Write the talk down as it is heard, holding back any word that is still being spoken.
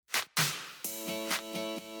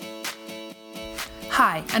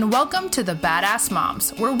Hi, and welcome to the Badass Moms,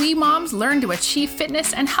 where we moms learn to achieve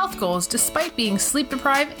fitness and health goals despite being sleep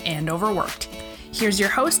deprived and overworked. Here's your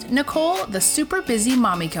host, Nicole, the super busy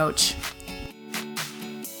mommy coach.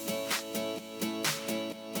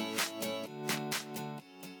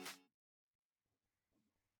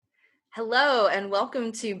 Hello, and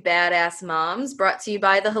welcome to Badass Moms, brought to you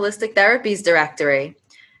by the Holistic Therapies Directory.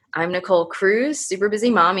 I'm Nicole Cruz, super busy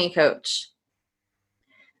mommy coach.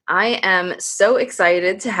 I am so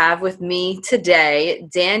excited to have with me today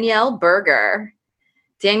Danielle Berger.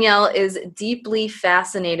 Danielle is deeply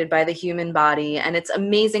fascinated by the human body and its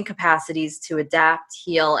amazing capacities to adapt,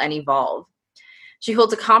 heal, and evolve. She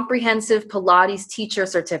holds a comprehensive Pilates teacher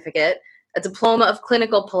certificate, a diploma of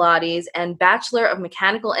clinical Pilates, and Bachelor of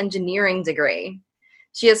Mechanical Engineering degree.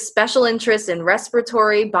 She has special interests in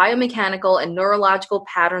respiratory, biomechanical, and neurological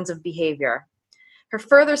patterns of behavior. Her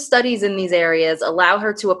further studies in these areas allow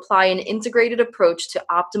her to apply an integrated approach to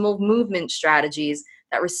optimal movement strategies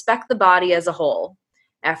that respect the body as a whole.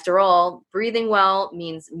 After all, breathing well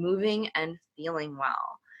means moving and feeling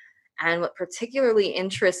well. And what particularly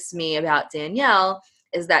interests me about Danielle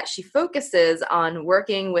is that she focuses on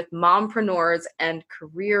working with mompreneurs and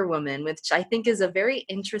career women, which I think is a very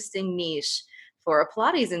interesting niche for a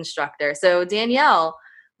Pilates instructor. So Danielle,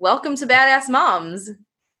 welcome to Badass Moms.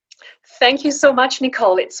 Thank you so much,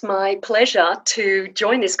 Nicole. It's my pleasure to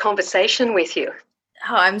join this conversation with you.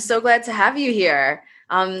 Oh, I'm so glad to have you here.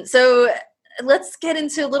 So let's get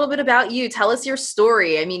into a little bit about you. Tell us your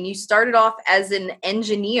story. I mean, you started off as an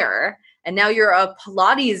engineer and now you're a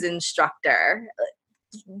Pilates instructor.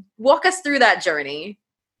 Walk us through that journey.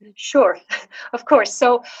 Sure, of course.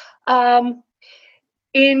 So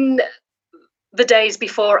in the days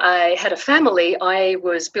before I had a family, I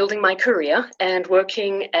was building my career and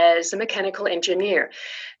working as a mechanical engineer.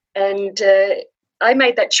 And I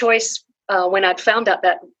made that choice when I'd found out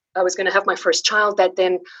that I was going to have my first child, that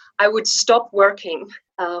then I would stop working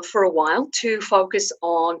for a while to focus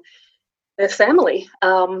on the family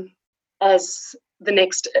as the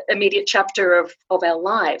next immediate chapter of our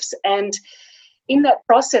lives. And in that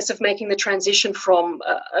process of making the transition from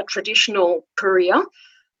a traditional career,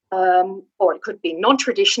 or it could be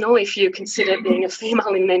non-traditional if you consider being a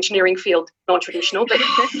female in the engineering field non-traditional, but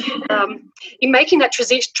in making that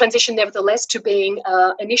transition nevertheless to being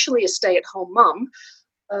initially a stay-at-home mum,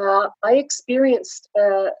 I experienced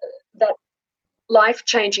that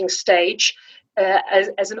life-changing stage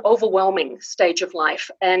as an overwhelming stage of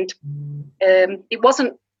life. And it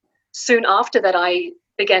wasn't soon after that I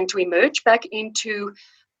began to emerge back into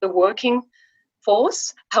the working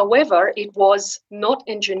force. However, it was not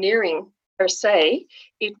engineering per se,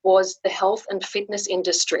 it was the health and fitness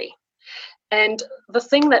industry. And the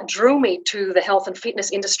thing that drew me to the health and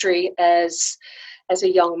fitness industry as a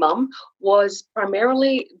young mum was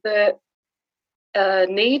primarily the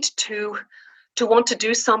need to want to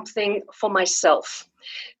do something for myself,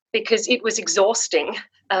 because it was exhausting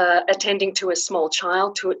attending to a small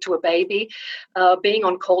child, to a baby, being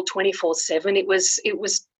on call 24/7. It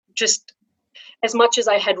was just, as much as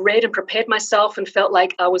I had read and prepared myself and felt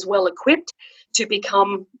like I was well equipped to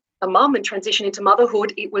become a mum and transition into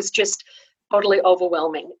motherhood, it was just totally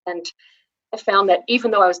overwhelming. And I found that even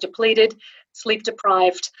though I was depleted, sleep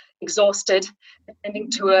deprived, exhausted, attending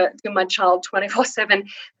to my child 24/7,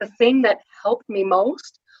 the thing that helped me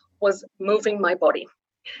most was moving my body.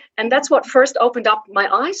 And that's what first opened up my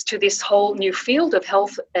eyes to this whole new field of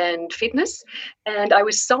health and fitness. And I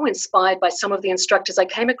was so inspired by some of the instructors I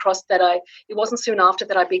came across that it wasn't soon after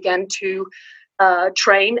that I began to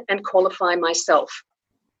train and qualify myself.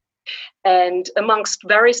 And amongst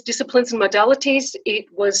various disciplines and modalities, it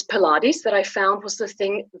was Pilates that I found was the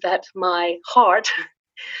thing that my heart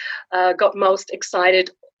got most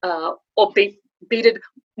excited or beated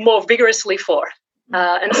more vigorously for.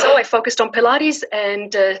 And so I focused on Pilates,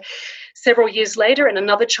 and several years later and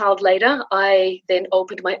another child later, I then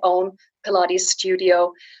opened my own Pilates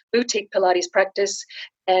studio, boutique Pilates practice,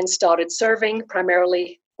 and started serving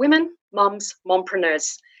primarily women, moms,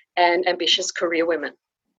 mompreneurs, and ambitious career women.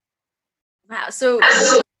 Wow. So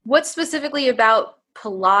what specifically about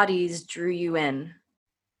Pilates drew you in?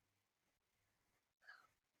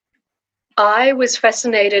 I was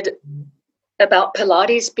fascinated about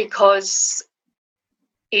Pilates because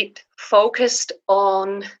it focused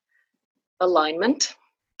on alignment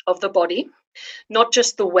of the body, not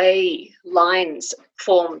just the way lines,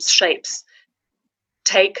 forms, shapes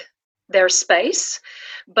take their space,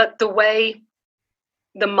 but the way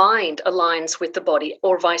the mind aligns with the body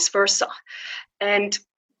or vice versa. And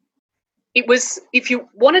it was, if you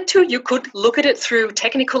wanted to, you could look at it through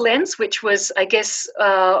technical lens, which was, I guess,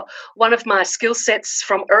 one of my skill sets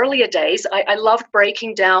from earlier days. I loved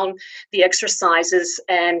breaking down the exercises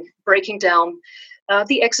and breaking down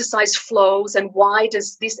the exercise flows and why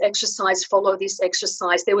does this exercise follow this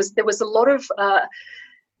exercise. There was a lot of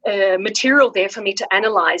material there for me to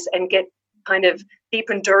analyze and get kind of deep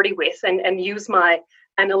and dirty with, and use my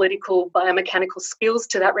analytical biomechanical skills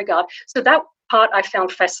to that regard. So that part I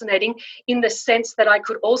found fascinating, in the sense that I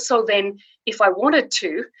could also then, if I wanted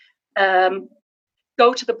to,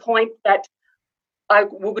 go to the point that I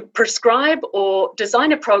would prescribe or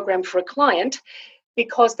design a program for a client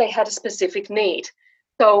because they had a specific need.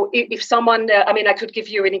 So if someone, I could give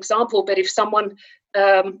you an example, but if someone,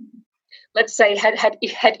 let's say,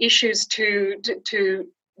 had issues to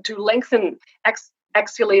lengthen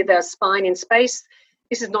axially their spine in space.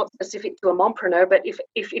 This is not specific to a mompreneur, but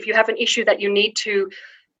if you have an issue that you need to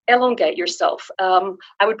elongate yourself,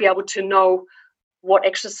 I would be able to know what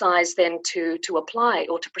exercise then to apply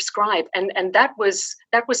or to prescribe, and that was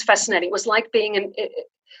fascinating. It was like being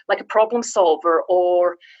like a problem solver,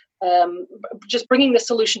 or just bringing the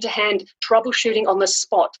solution to hand, troubleshooting on the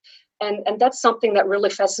spot, and that's something that really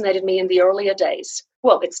fascinated me in the earlier days.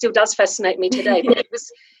 Well, it still does fascinate me today, but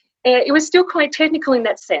it was still quite technical in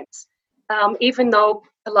that sense. Even though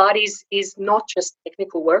Pilates is not just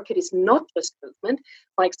technical work, it is not just movement.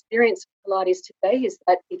 My experience with Pilates today is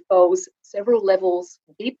that it goes several levels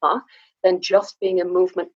deeper than just being a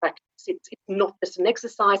movement practice. It's not just an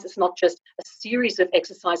exercise. It's not just a series of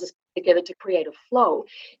exercises together to create a flow.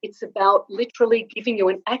 It's about literally giving you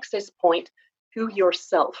an access point to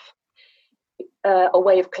yourself, a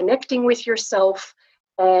way of connecting with yourself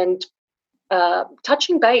and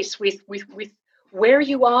touching base with where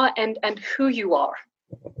you are and who you are.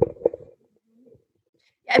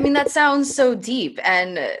 I mean, that sounds so deep.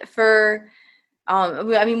 And for,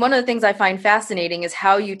 one of the things I find fascinating is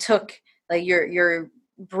how you took like your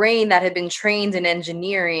brain that had been trained in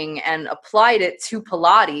engineering and applied it to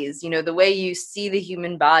Pilates. You know, the way you see the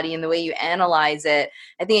human body and the way you analyze it,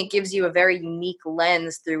 I think it gives you a very unique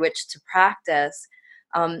lens through which to practice.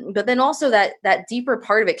 But then also that deeper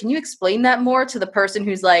part of it, can you explain that more to the person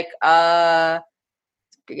who's like,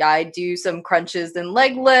 I do some crunches and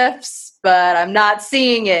leg lifts, but I'm not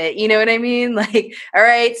seeing it. You know what I mean? Like, all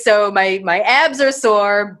right, so my abs are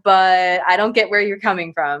sore, but I don't get where you're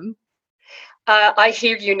coming from. I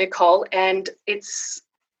hear you, Nicole, and it's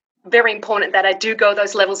very important that I do go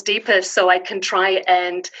those levels deeper so I can try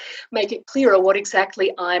and make it clearer what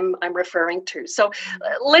exactly I'm referring to. So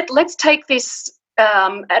let's take this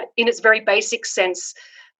in its very basic sense.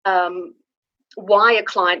 Why a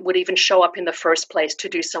client would even show up in the first place to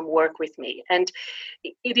do some work with me. And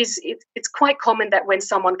it's quite common that when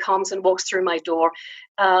someone comes and walks through my door,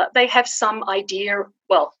 they have some idea,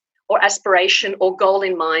 or aspiration or goal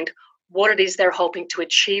in mind, what it is they're hoping to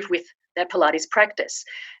achieve with their Pilates practice.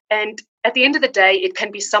 And at the end of the day, it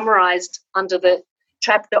can be summarized under the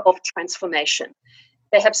chapter of transformation.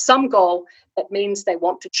 They have some goal that means they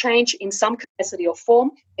want to change in some capacity or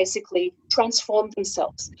form, basically transform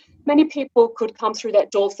themselves. Many people could come through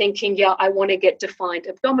that door thinking, yeah, I want to get defined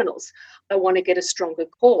abdominals. I want to get a stronger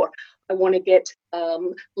core. I want to get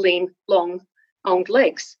lean, long, toned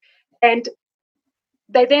legs. And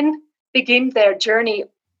they then begin their journey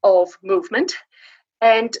of movement.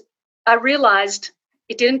 And I realized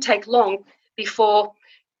it didn't take long before,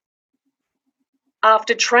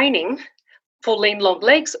 after training for lean, long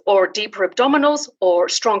legs or deeper abdominals or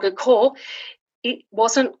stronger core, it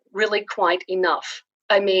wasn't really quite enough.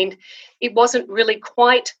 I mean, it wasn't really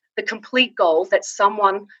quite the complete goal that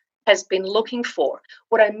someone has been looking for.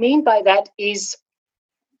 What I mean by that is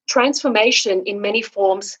transformation in many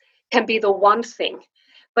forms can be the one thing,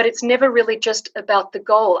 but it's never really just about the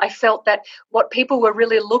goal. I felt that what people were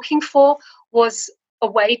really looking for was a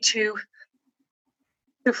way to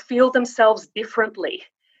feel themselves differently.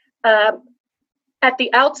 At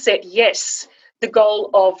the outset, yes, the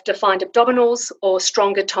goal of defined abdominals or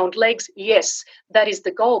stronger toned legs, yes, that is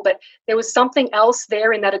the goal. But there was something else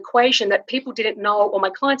there in that equation that people didn't know, or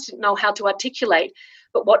my clients didn't know how to articulate,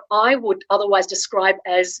 but what I would otherwise describe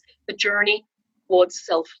as the journey towards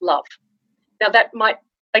self-love. Now, that might,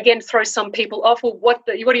 again, throw some people off. Well, what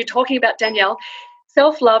are you talking about, Danielle?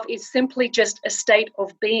 Self-love is simply just a state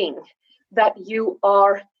of being that you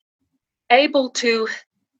are able to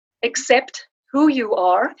accept who you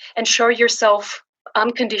are and show yourself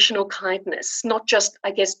unconditional kindness, not just,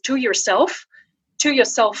 I guess, to yourself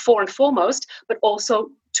for and foremost, but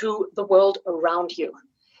also to the world around you.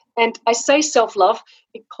 And I say self-love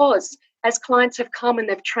because as clients have come and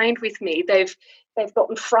they've trained with me, they've they've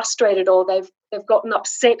gotten frustrated, or they've gotten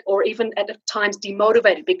upset, or even at times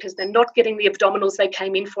demotivated because they're not getting the abdominals they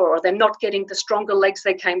came in for, or they're not getting the stronger legs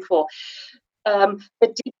they came for.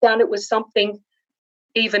 But deep down, it was something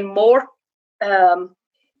even more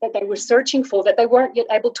that they were searching for, that they weren't yet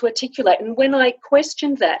able to articulate. And when I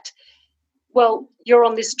questioned that, well, you're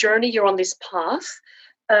on this journey, you're on this path,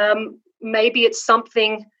 maybe it's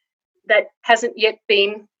something that hasn't yet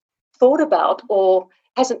been thought about or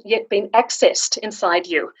hasn't yet been accessed inside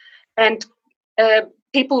you. And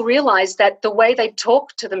people realize that the way they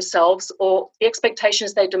talk to themselves or the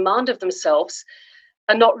expectations they demand of themselves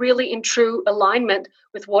are not really in true alignment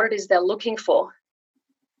with what it is they're looking for.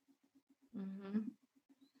 Mm-hmm.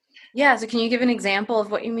 Yeah, so can you give an example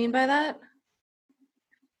of what you mean by that?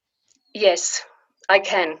 Yes, I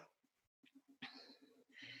can.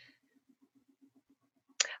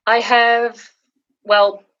 I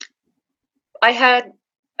had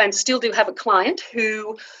and still do have a client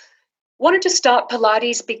who wanted to start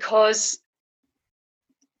Pilates because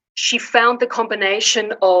she found the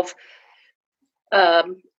combination of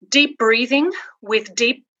deep breathing with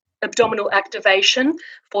deep abdominal activation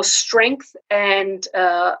for strength and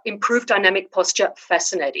improved dynamic posture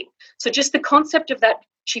fascinating. So just the concept of that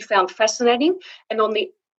she found fascinating. And on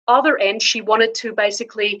the other end, she wanted to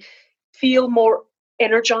basically feel more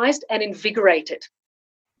energized and invigorated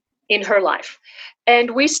in her life.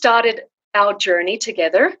 And we started our journey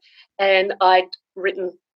together, and I'd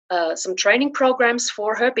written some training programs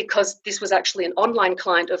for her because this was actually an online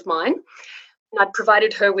client of mine. And I'd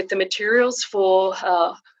provided her with the materials for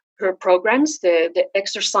her programs, the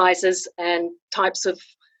exercises and types of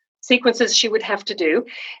sequences she would have to do.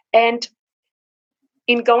 And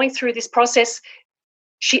in going through this process,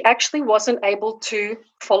 she actually wasn't able to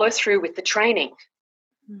follow through with the training.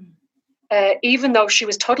 Even though she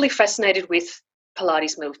was totally fascinated with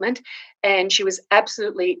Pilates movement and she was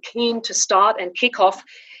absolutely keen to start and kick off,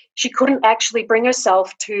 she couldn't actually bring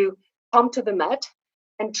herself to come to the mat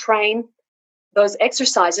and train those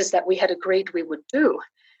exercises that we had agreed we would do.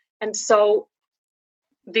 And so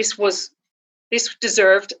this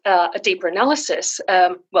deserved a deeper analysis,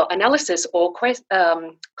 analysis or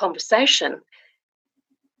conversation.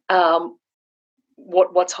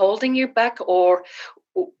 What's holding you back, or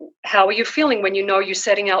how are you feeling when you know you're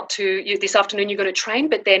setting out to this afternoon you're going to train,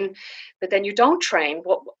 but then you don't train?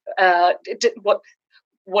 What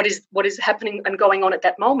is happening and going on at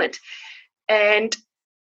that moment? And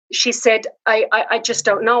she said, I just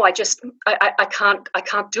don't know. I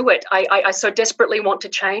can't do it. I so desperately want to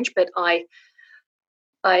change, but I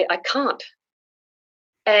can't.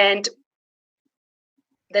 And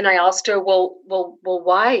then I asked her, well,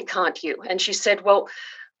 why can't you? And she said, well,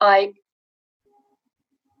 I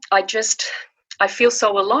feel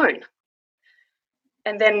so alone.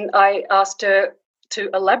 And then I asked her to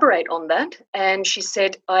elaborate on that. And she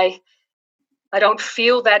said, I don't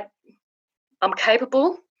feel that I'm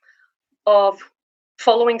capable of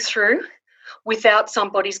following through without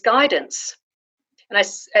somebody's guidance. And I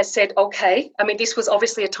said, okay. I mean, this was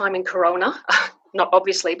obviously a time in Corona, not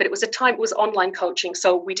obviously, but it was online coaching.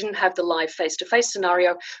 So we didn't have the live face-to-face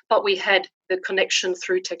scenario, but we had the connection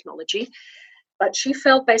through technology. But she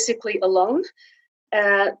felt basically alone,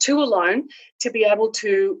 too alone to be able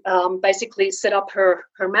to basically set up her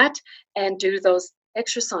mat and do those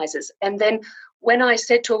exercises. And then when I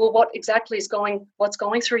said to her, well, what's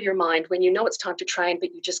going through your mind when you know it's time to train,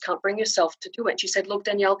 but you just can't bring yourself to do it? She said, look,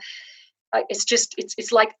 Danielle,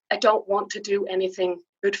 it's like I don't want to do anything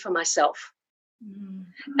good for myself.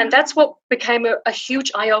 Mm-hmm. And that's what became a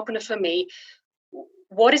huge eye-opener for me.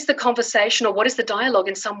 What is the conversation or what is the dialogue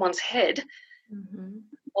in someone's head mm-hmm.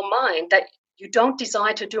 or mind that you don't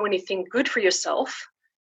desire to do anything good for yourself,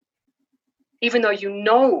 even though you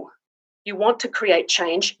know you want to create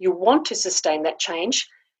change, you want to sustain that change,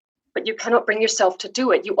 but you cannot bring yourself to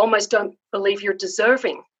do it. You almost don't believe you're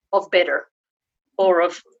deserving of better or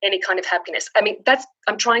of any kind of happiness. I mean,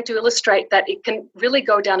 I'm trying to illustrate that it can really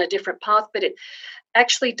go down a different path, but it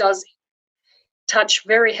actually does touch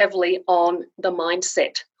very heavily on the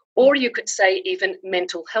mindset. Or you could say even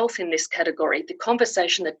mental health in this category, the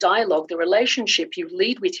conversation, the dialogue, the relationship you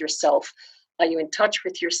lead with yourself. Are you in touch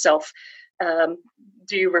with yourself? Do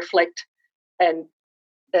you reflect and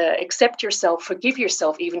accept yourself, forgive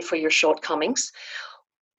yourself even for your shortcomings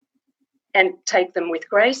and take them with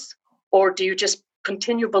grace? Or do you just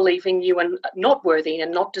continue believing you are not worthy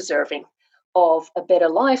and not deserving of a better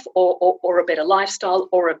life or a better lifestyle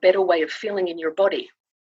or a better way of feeling in your body?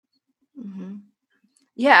 Mm-hmm.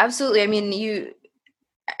 Yeah, absolutely. I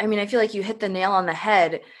feel like you hit the nail on the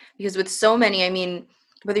head, because with so many,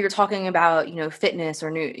 whether you're talking about, fitness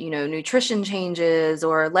or nutrition changes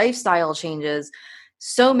or lifestyle changes,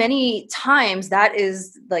 so many times that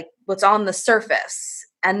is like what's on the surface.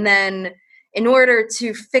 And then in order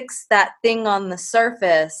to fix that thing on the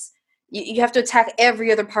surface, you have to attack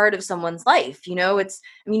every other part of someone's life.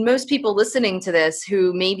 Most people listening to this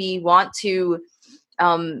who maybe want to,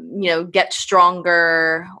 get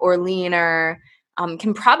stronger or leaner,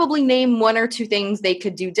 can probably name one or two things they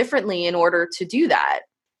could do differently in order to do that.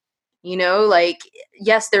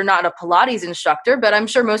 Yes, they're not a Pilates instructor, but I'm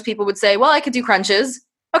sure most people would say, well, I could do crunches.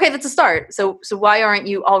 Okay, that's a start. So why aren't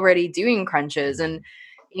you already doing crunches? And,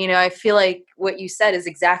 I feel like what you said is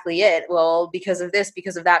exactly it. Well, because of this,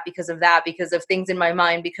 because of that, because of that, because of things in my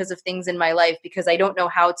mind, because of things in my life, because I don't know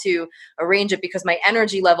how to arrange it, because my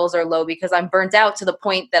energy levels are low, because I'm burnt out to the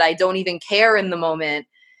point that I don't even care in the moment.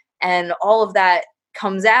 And all of that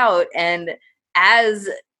comes out. And as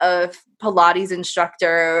a Pilates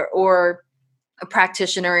instructor or a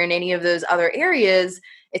practitioner in any of those other areas,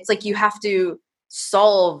 it's like you have to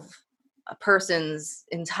solve a person's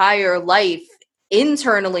entire life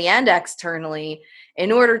internally and externally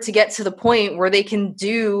in order to get to the point where they can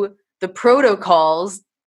do the protocols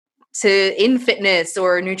in fitness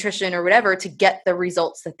or nutrition or whatever to get the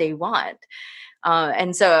results that they want.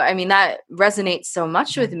 And so, that resonates so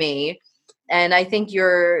much with me. And I think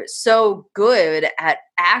you're so good at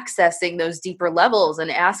accessing those deeper levels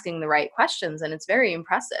and asking the right questions. And it's very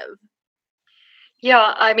impressive.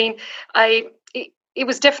 Yeah, it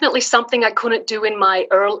was definitely something I couldn't do in my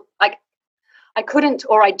I couldn't,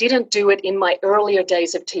 or I didn't do it in my earlier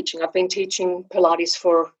days of teaching. I've been teaching Pilates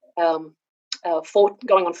for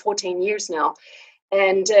going on 14 years now.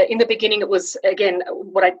 And in the beginning, it was, again,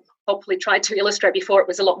 what I hopefully tried to illustrate before, it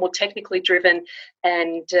was a lot more technically driven.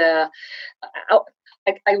 And I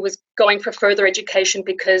was going for further education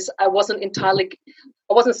because I wasn't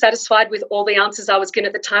satisfied with all the answers I was getting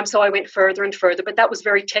at the time. So I went further and further, but that was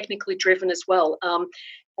very technically driven as well.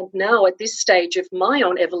 And now at this stage of my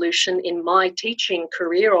own evolution in my teaching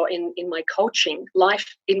career or in my coaching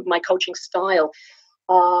life, in my coaching style,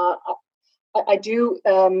 I do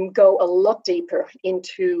go a lot deeper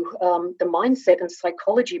into the mindset and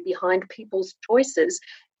psychology behind people's choices,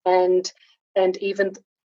 and even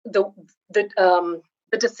the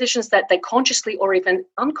decisions that they consciously or even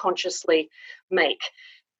unconsciously make.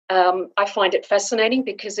 I find it fascinating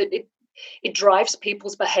because it drives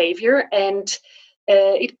people's behavior, and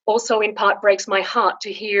it also in part breaks my heart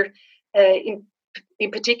to hear, in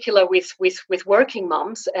particular with working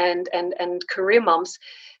mums and career mums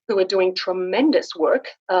who are doing tremendous work,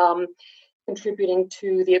 contributing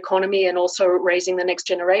to the economy and also raising the next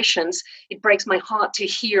generations. It breaks my heart to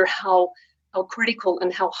hear how critical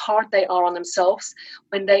and how hard they are on themselves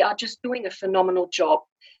when they are just doing a phenomenal job.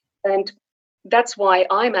 And that's why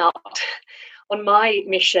I'm out on my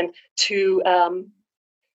mission to,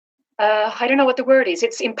 I don't know what the word is.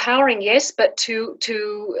 It's empowering, yes, but to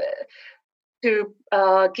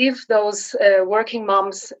give those working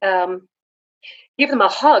moms, give them a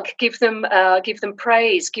hug, give them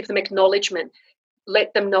praise, give them acknowledgement,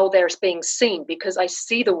 let them know they're being seen, because I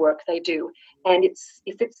see the work they do. And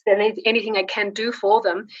if it's anything I can do for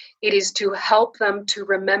them, it is to help them to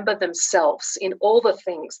remember themselves in all the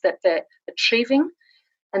things that they're achieving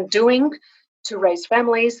and doing to raise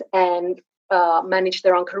families and manage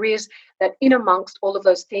their own careers, that in amongst all of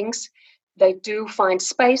those things, they do find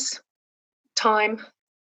space, time,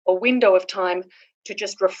 or window of time to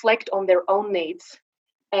just reflect on their own needs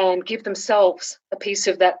and give themselves a piece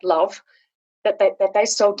of that love that they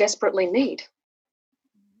so desperately need.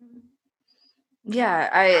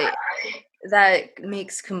 Yeah, that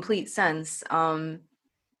makes complete sense. And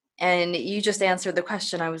you just answered the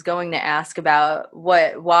question I was going to ask about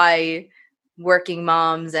why working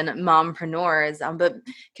moms and mompreneurs. But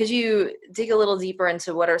could you dig a little deeper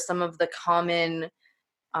into what are some of the common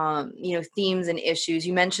themes and issues?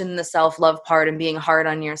 You mentioned the self-love part and being hard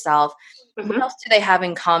on yourself. Mm-hmm. What else do they have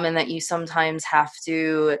in common that you sometimes have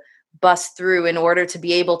to bust through in order to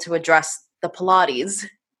be able to address the Pilates?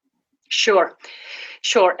 Sure.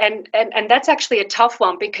 And that's actually a tough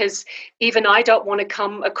one, because even I don't want to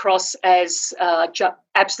come across as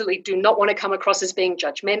absolutely do not want to come across as being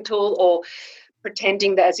judgmental or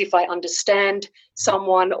pretending that as if I understand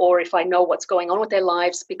someone or if I know what's going on with their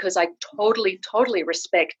lives, because I totally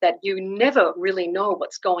respect that you never really know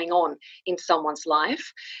what's going on in someone's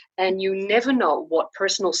life, and you never know what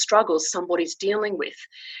personal struggles somebody's dealing with.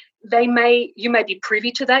 You may be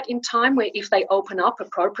privy to that in time, where if they open up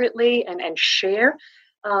appropriately and share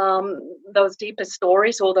those deeper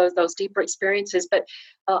stories or those deeper experiences. But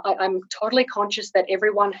I'm totally conscious that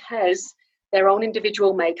everyone has their own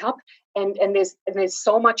individual makeup, and there's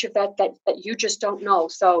so much of that you just don't know.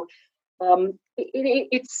 So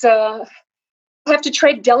it's I have to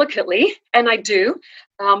tread delicately, and I do,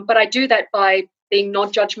 but I do that by being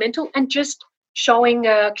non-judgmental and just showing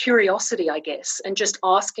curiosity, I guess, and just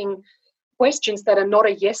asking questions that are not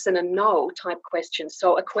a yes and a no type questions.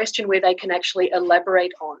 So a question where they can actually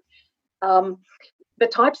elaborate on. The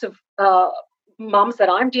types of mums that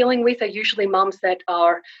I'm dealing with are usually mums that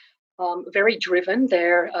are very driven.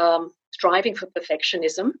 They're striving for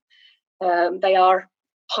perfectionism. They are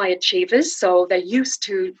high achievers, so they're used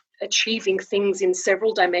to achieving things in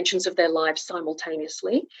several dimensions of their lives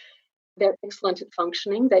simultaneously. They're excellent at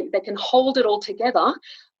functioning. They can hold it all together,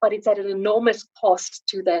 but it's at an enormous cost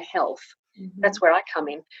to their health. Mm-hmm. That's where I come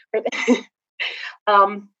in. But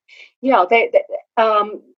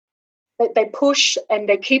they push and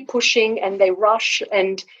they keep pushing and they rush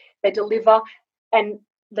and they deliver and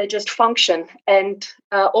they just function, and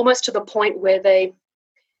almost to the point where they're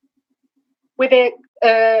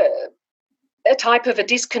a type of a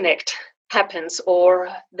disconnect happens, or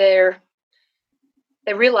they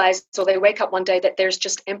realize, or they wake up one day that there's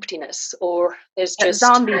just emptiness, or there's just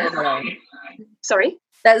zombie feeling. Sorry?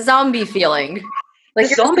 That zombie feeling. Like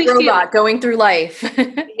the you're zombie just a robot feeling. going through life.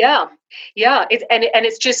 Yeah.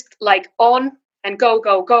 It's just like on and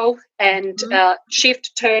go, and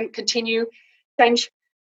shift, turn, continue, change.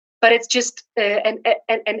 But it's just an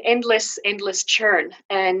endless churn,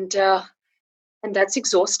 and that's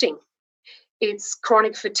exhausting. It's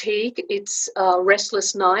chronic fatigue, it's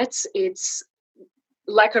restless nights, it's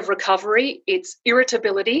lack of recovery, it's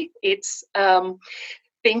irritability, it's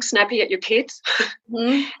being snappy at your kids,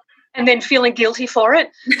 mm-hmm. and then feeling guilty for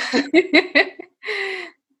it.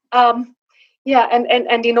 And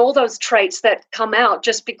in all those traits that come out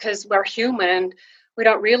just because we're human, we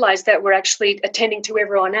don't realize that we're actually attending to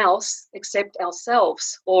everyone else except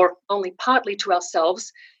ourselves, or only partly to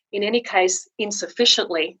ourselves, in any case,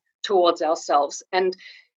 insufficiently towards ourselves. And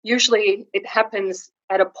usually it happens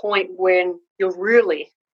at a point when you're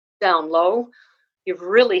really down low, you've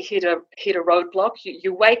really hit a roadblock.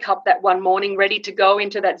 You wake up that one morning ready to go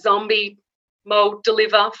into that zombie mode,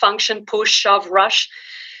 deliver, function, push, shove, rush,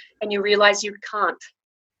 and you realize you can't.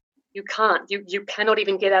 You cannot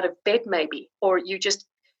even get out of bed, maybe, or you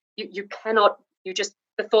cannot,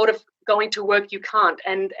 the thought of going to work, you can't.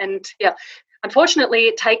 And unfortunately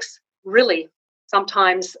it takes really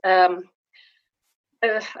sometimes a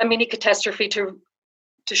mini catastrophe to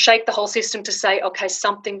shake the whole system, to say, okay,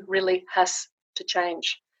 something really has to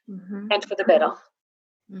change, mm-hmm. and for the better.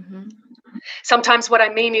 Mm-hmm. Sometimes what I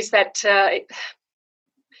mean is that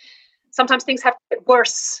sometimes things have to get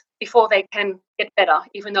worse before they can get better,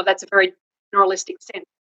 even though that's a very neuralistic sense.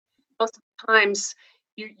 Most of the times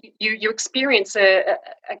you experience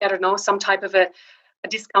some type of a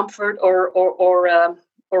discomfort or a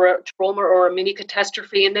trauma or a mini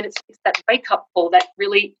catastrophe, and then it's that wake up call that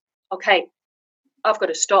really, okay, I've got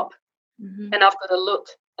to stop, mm-hmm. and I've got to look,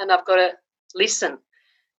 and I've got to listen,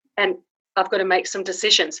 and I've got to make some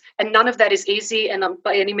decisions. And none of that is easy, and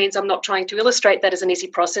by any means I'm not trying to illustrate that as an easy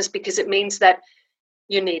process, because it means that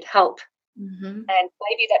you need help. Mm-hmm. And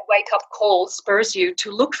maybe that wake-up call spurs you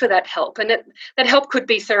to look for that help. And that help could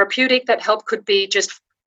be therapeutic, that help could be just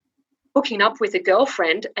hooking up with a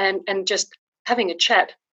girlfriend and just having a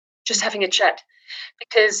chat.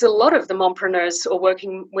 Because a lot of the mompreneurs or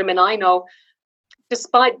working women I know,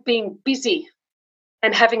 despite being busy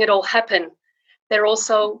and having it all happen, they're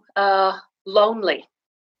also lonely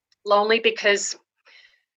because,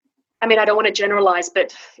 I mean, I don't want to generalize,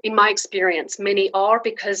 but in my experience, many are,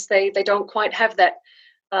 because they don't quite have that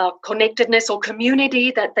connectedness or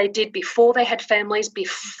community that they did before they had families,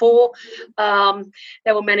 before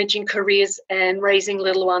they were managing careers and raising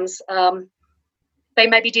little ones. They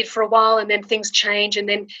maybe did for a while, and then things change, and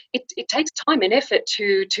then it takes time and effort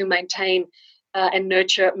to maintain and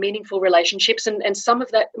nurture meaningful relationships, and some of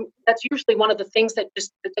that's usually one of the things that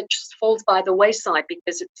just falls by the wayside,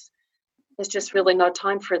 because there's just really no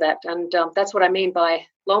time for that. And that's what I mean by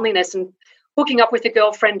loneliness. And hooking up with a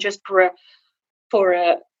girlfriend just for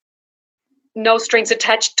a no strings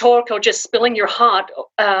attached talk, or just spilling your heart,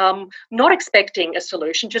 not expecting a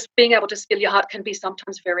solution, just being able to spill your heart, can be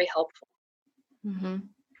sometimes very helpful. Mm-hmm.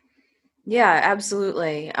 Yeah,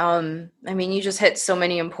 absolutely. I mean, you just hit so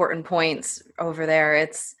many important points over there.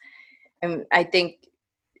 I think,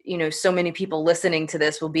 so many people listening to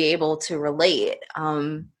this will be able to relate.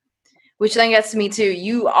 Which then gets to me too.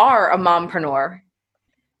 You are a mompreneur.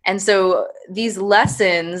 And so these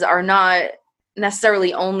lessons are not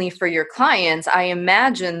necessarily only for your clients. I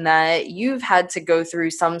imagine that you've had to go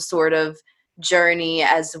through some sort of journey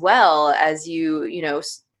as well as you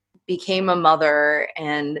became a mother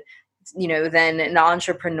and, then an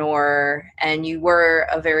entrepreneur, and you were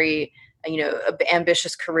a very,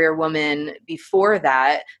 ambitious career woman before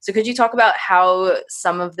that. So could you talk about how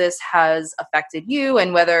some of this has affected you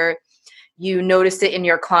and whether you noticed it in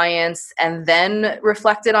your clients and then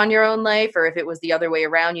reflected on your own life, or if it was the other way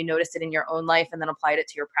around, you noticed it in your own life and then applied it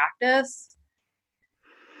to your practice?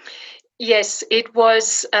 Yes, it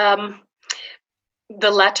was the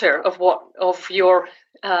latter of your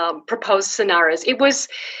proposed scenarios. It was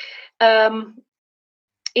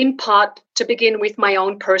in part to begin with my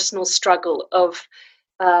own personal struggle of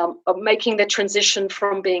making the transition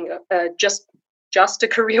from being just a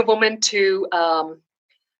career woman to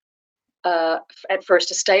at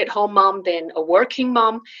first a stay-at-home mom, then a working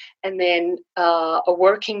mom, and then a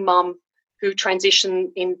working mom who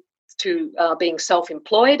transitioned into being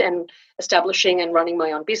self-employed and establishing and running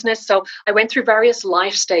my own business. So I went through various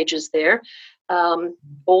life stages there,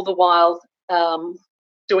 all the while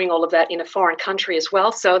doing all of that in a foreign country as well.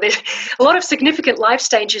 So there's a lot of significant life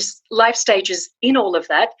stages in all of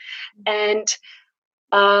that. And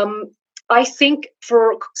I think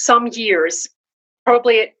for some years,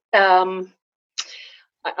 probably I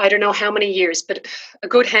don't know how many years, but a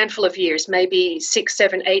good handful of years, maybe 6,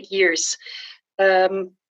 7, 8 years,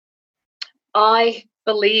 I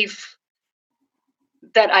believe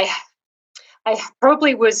that I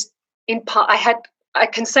probably was in part, I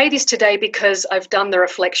can say this today because I've done the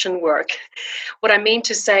reflection work. What I mean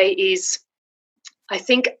to say is, I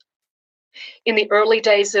think in the early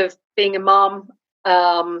days of being a mom,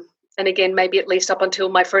 and again, maybe at least up until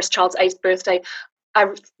my first child's 8th birthday,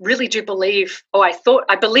 I really do believe, I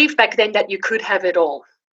believed back then that you could have it all.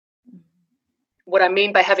 What I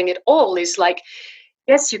mean by having it all is like,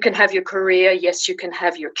 yes, you can have your career. Yes, you can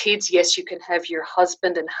have your kids. Yes, you can have your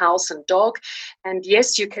husband and house and dog. And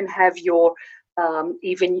yes, you can have your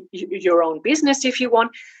even your own business if you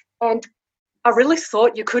want. And I really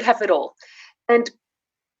thought you could have it all. And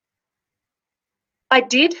I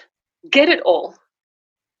did get it all.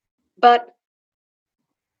 But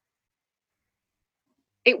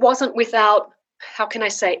it wasn't without, how can I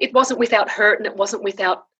say, it wasn't without hurt and it wasn't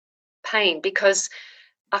without pain, because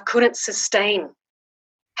I couldn't sustain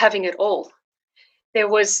having it all. It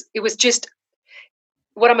was just,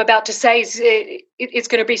 what I'm about to say is it's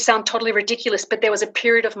going to sound totally ridiculous, but there was a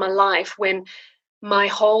period of my life when my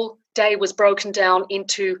whole day was broken down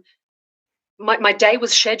into, my day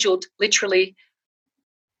was scheduled literally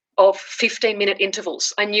of 15-minute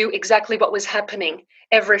intervals. I knew exactly what was happening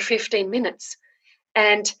every 15 minutes.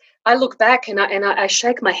 And I look back and I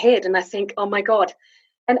shake my head and I think, oh my God.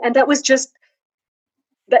 And that was just,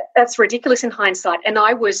 that's ridiculous in hindsight. And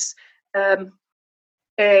I was,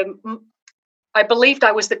 I believed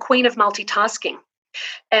I was the queen of multitasking.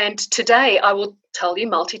 And today I will tell you,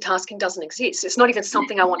 multitasking doesn't exist. It's not even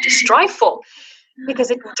something I want to strive for, because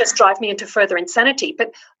it will just drive me into further insanity.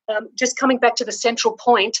 But just coming back to the central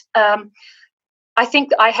point, I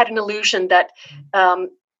think I had an illusion that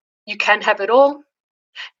you can have it all,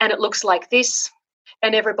 and it looks like this,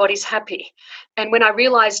 and everybody's happy. And when I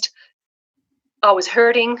realized I was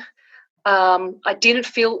hurting, I didn't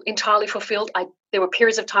feel entirely fulfilled. There were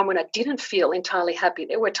periods of time when I didn't feel entirely happy.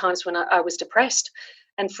 There were times when I was depressed,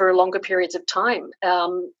 and for longer periods of time.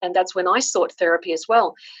 And that's when I sought therapy as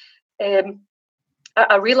well.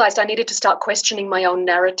 I realized I needed to start questioning my own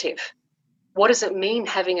narrative. What does it mean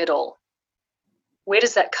having it all? Where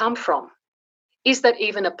does that come from? Is that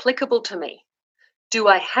even applicable to me? Do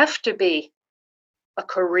I have to be a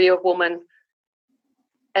career woman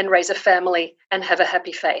and raise a family and have a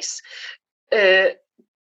happy face? What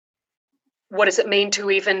does it mean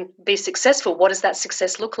to even be successful? What does that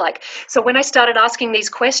success look like? So when I started asking these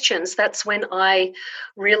questions, that's when I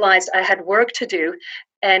realized I had work to do,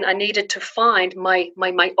 and I needed to find my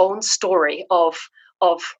own story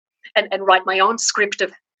and write my own script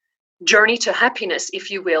of journey to happiness,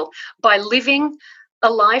 if you will, by living a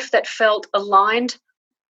life that felt aligned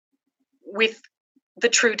with the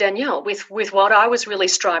true Danielle, with what I was really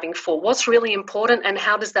striving for, what's really important, and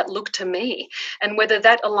how does that look to me, and whether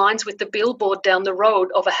that aligns with the billboard down the road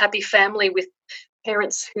of a happy family with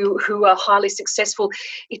parents who are highly successful.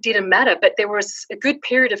 It didn't matter. But there was a good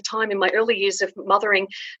period of time in my early years of mothering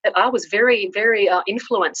that I was very, very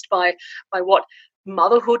influenced by what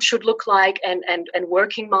motherhood should look like, and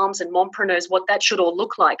working moms and mompreneurs, what that should all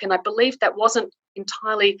look like. And I believe that wasn't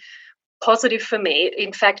entirely positive for me.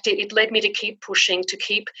 In fact, it led me to keep pushing, to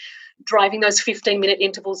keep driving those 15-minute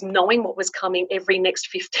intervals, knowing what was coming every next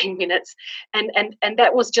 15 minutes. And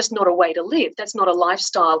that was just not a way to live. That's not a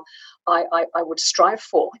lifestyle I would strive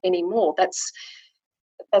for anymore. That's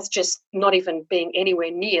just not even being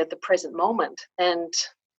anywhere near the present moment and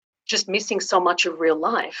just missing so much of real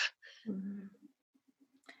life. Mm-hmm.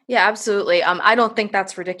 Yeah, absolutely. I don't think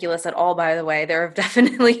that's ridiculous at all, by the way. There have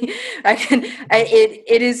definitely,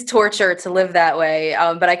 it is torture to live that way.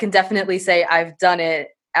 But I can definitely say I've done it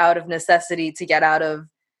out of necessity to get out of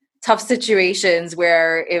tough situations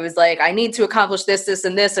where it was like, I need to accomplish this, this,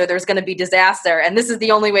 and this, or there's going to be disaster. And this is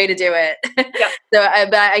the only way to do it. Yeah. So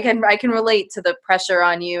I can relate to the pressure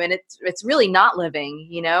on you, and it's really not living,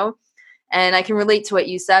 and I can relate to what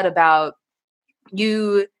you said about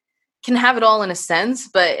you can have it all in a sense,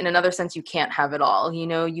 but in another sense, you can't have it all.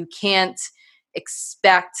 You can't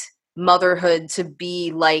expect motherhood to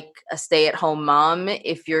be like a stay-at-home mom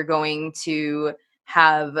if you're not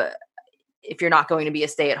going to be a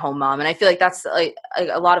stay-at-home mom. And I feel like that's a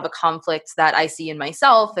lot of a conflict that I see in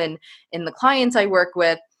myself and in the clients I work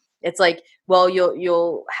with. It's like, well,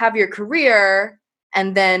 you'll have your career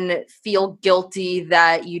and then feel guilty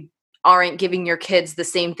that you aren't giving your kids the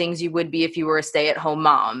same things you would be if you were a stay-at-home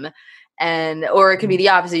mom. Or it could be the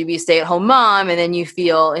opposite. You'd be a stay-at-home mom and then you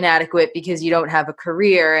feel inadequate because you don't have a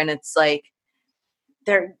career. And it's like,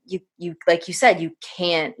 you like you said, you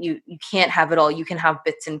can't have it all. You can have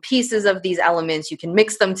bits and pieces of these elements. You can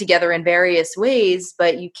mix them together in various ways,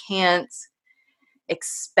 but you can't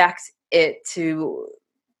expect to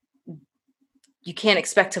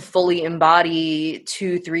fully embody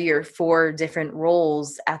 2, 3, or 4 different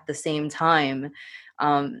roles at the same time.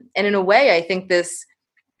 And in a way, I think this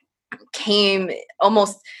came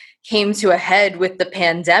to a head with the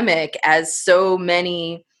pandemic, as so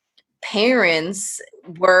many parents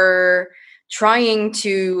were trying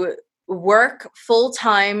to work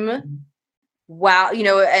full-time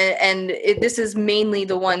this is mainly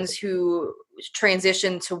the ones who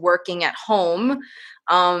transitioned to working at home,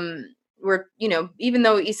 even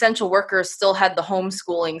though essential workers still had the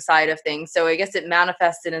homeschooling side of things. So I guess it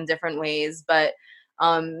manifested in different ways, but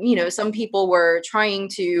some people were trying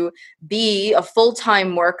to be a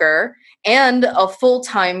full-time worker and a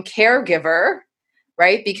full-time caregiver,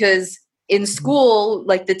 right? Because in school,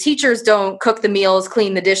 like, the teachers don't cook the meals,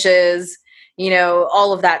 clean the dishes,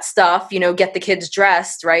 all of that stuff, get the kids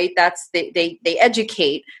dressed, right? That's they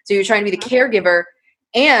educate. So you're trying to be the caregiver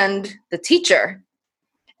and the teacher.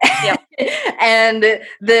 Yep. And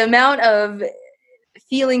the amount of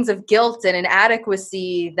feelings of guilt and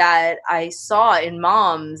inadequacy that I saw in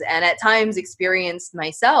moms, and at times experienced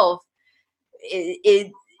myself,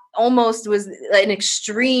 it almost was an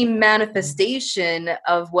extreme manifestation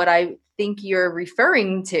of what I think you're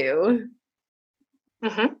referring to.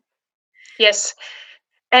 Mm-hmm. Yes.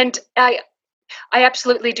 And I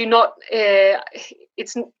absolutely do not,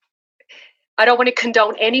 I don't want to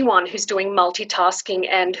condone anyone who's doing multitasking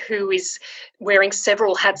and who is wearing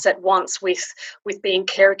several hats at once with being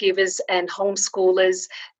caregivers and homeschoolers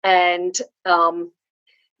and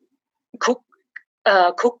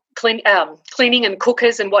cleaning and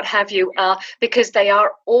cookers and what have you, because they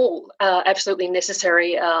are all absolutely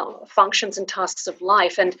necessary functions and tasks of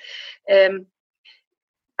life. And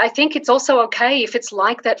I think it's also okay if it's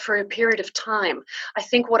like that for a period of time. I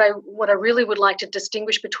think what I really would like to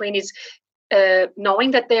distinguish between is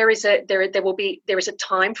knowing that there is a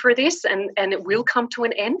time for this, and it will come to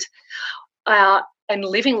an end, and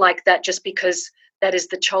living like that just because that is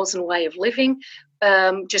the chosen way of living,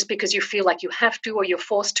 just because you feel like you have to, or you're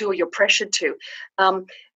forced to, or you're pressured to. I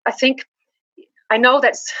know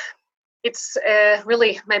it's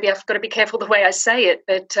really, maybe I've got to be careful the way I say it,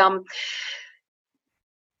 but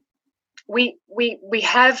we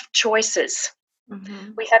have choices.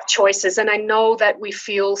 Mm-hmm. We have choices, and I know that we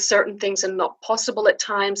feel certain things are not possible at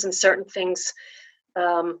times, and certain things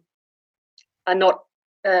are not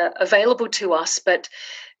available to us. But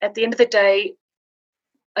at the end of the day,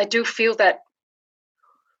 I do feel that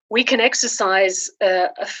we can exercise. How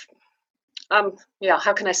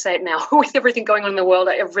can I say it now? With everything going on in the world,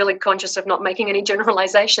 I'm really conscious of not making any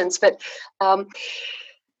generalizations. But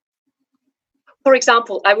for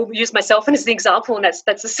example, I will use myself as an example, and that's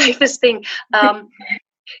the safest thing.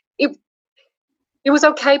 It was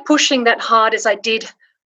okay pushing that hard as I did,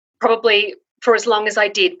 probably for as long as I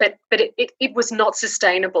did, but it was not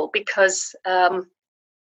sustainable because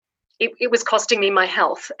it was costing me my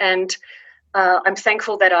health. And I'm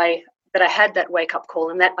thankful that I had that wake up call,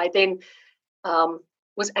 and that I then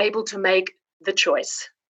was able to make the choice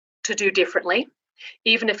to do differently,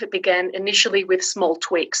 even if it began initially with small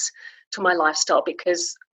tweaks to my lifestyle.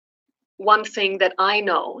 Because one thing that I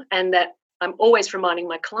know, and that I'm always reminding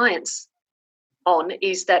my clients on,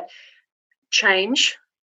 is that change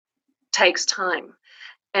takes time.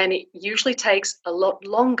 and it usually takes a lot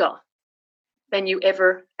longer than you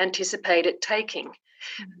ever anticipate it taking.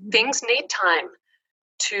 Mm-hmm. Things need time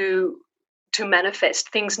to manifest.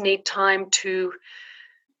 Things need time to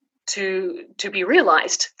be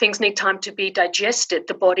realized. Things need time to be digested.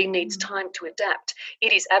 The body needs time to adapt.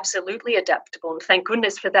 It is absolutely adaptable, and thank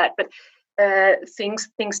goodness for that. But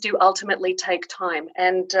things do ultimately take time,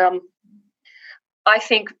 and I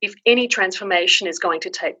think if any transformation is going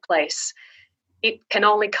to take place, it can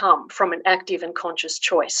only come from an active and conscious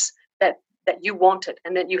choice that you want it,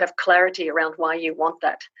 and that you have clarity around why you want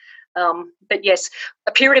that. But yes,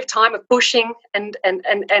 a period of time of pushing and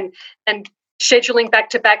scheduling back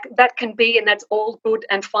to back, that can be, and that's all good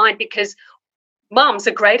and fine, because mums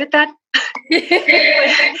are great at that. But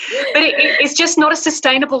it's just not a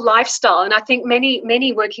sustainable lifestyle, and I think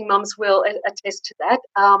many working mums will attest to that.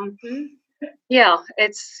 Yeah,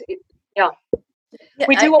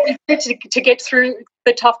 we do what we do to get through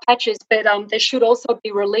the tough patches, but there should also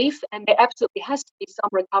be relief, and there absolutely has to be some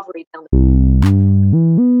recovery down the.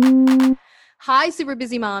 Hi, Super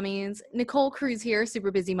Busy Mommies. Nicole Cruz here,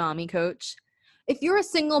 Super Busy Mommy Coach. If you're a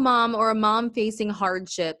single mom or a mom facing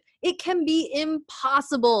hardship, it can be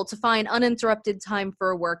impossible to find uninterrupted time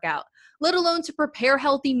for a workout, let alone to prepare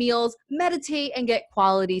healthy meals, meditate, and get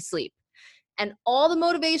quality sleep. And all the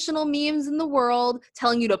motivational memes in the world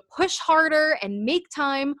telling you to push harder and make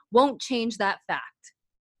time won't change that fact.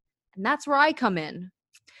 And that's where I come in.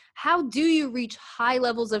 How do you reach high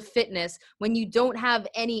levels of fitness when you don't have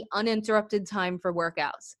any uninterrupted time for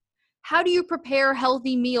workouts? How do you prepare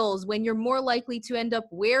healthy meals when you're more likely to end up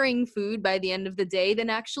wearing food by the end of the day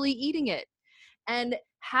than actually eating it? And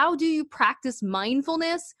how do you practice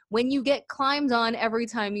mindfulness when you get climbed on every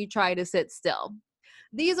time you try to sit still?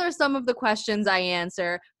 These are some of the questions I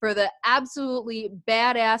answer for the absolutely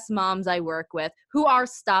badass moms I work with who are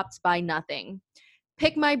stopped by nothing.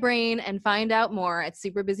 Pick my brain and find out more at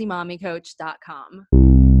superbusymommycoach.com.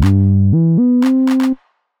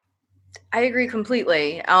 I agree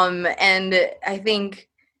completely. And I think,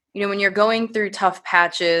 when you're going through tough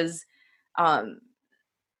patches,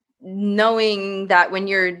 knowing that when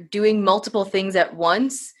you're doing multiple things at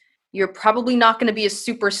once, you're probably not going to be a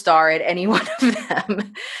superstar at any one of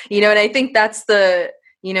them. And I think that's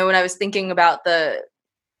when I was thinking about the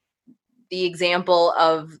example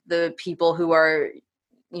of the people who are,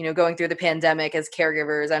 going through the pandemic as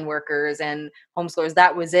caregivers and workers and homeschoolers,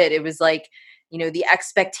 that was it. It was like, the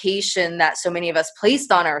expectation that so many of us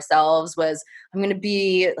placed on ourselves was, I'm going to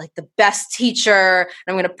be like the best teacher. And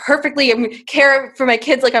I'm going to care for my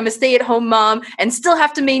kids like I'm a stay-at-home mom, and still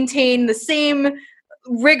have to maintain the same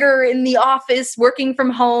rigor in the office, working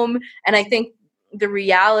from home. And I think the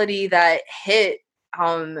reality that hit,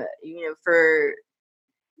 for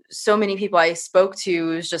so many people I spoke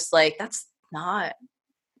to was just like, that's not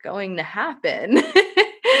going to happen.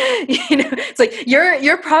 It's like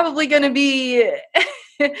you're probably going to be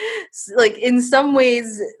like in some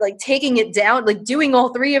ways like taking it down, like doing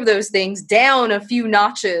all three of those things down a few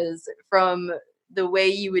notches from the way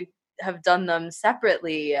you would have done them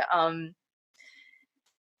separately.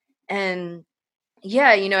 And yeah,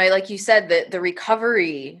 I, like you said, that the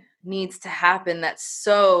recovery needs to happen. That's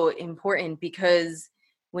so important, because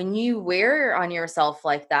when you wear on yourself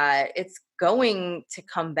like that, it's going to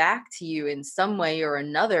come back to you in some way or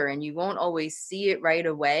another, and you won't always see it right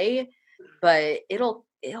away, but it'll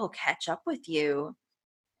catch up with you.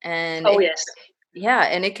 And yes. Yeah,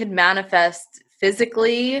 and it could manifest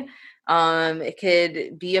physically. It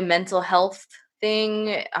could be a mental health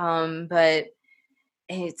thing, but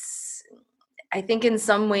I think in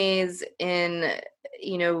some ways in,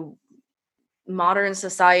 modern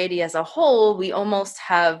society as a whole, we almost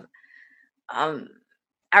have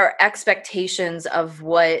our expectations of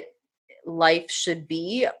what life should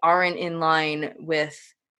be aren't in line with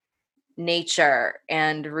nature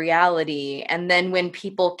and reality. And then when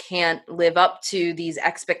people can't live up to these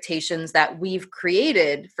expectations that we've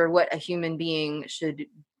created for what a human being should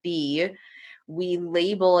be, we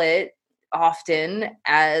label it often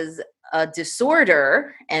as a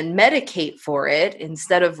disorder and medicate for it,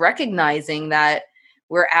 instead of recognizing that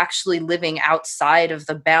we're actually living outside of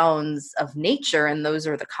the bounds of nature, and those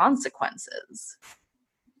are the consequences.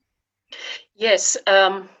 Yes,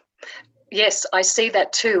 yes, I see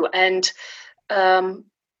that too, and I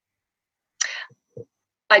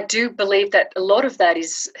do believe that a lot of that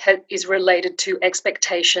is related to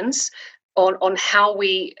expectations on how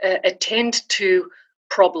we attend to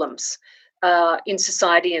problems in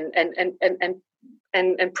society, and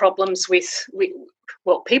problems with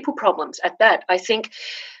people problems at that. I think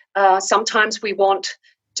sometimes we want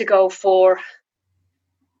to go for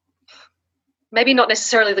maybe not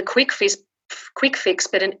necessarily the quick fix,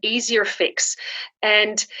 but an easier fix.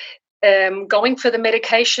 And going for the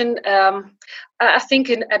medication, I think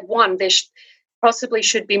at one, there possibly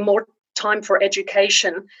should be more time for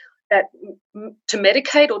education that to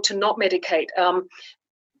medicate or to not medicate.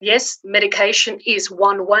 Yes, medication is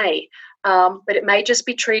one way, but it may just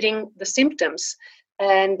be treating the symptoms,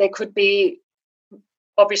 and there could be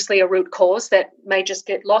obviously a root cause that may just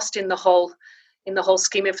get lost in the whole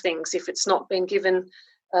scheme of things if it's not been given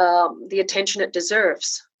the attention it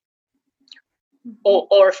deserves.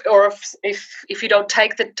 Or if you don't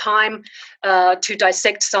take the time to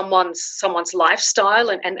dissect someone's lifestyle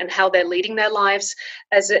and how they're leading their lives,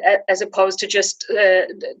 as opposed to just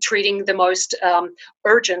treating the most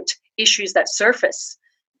urgent issues that surface.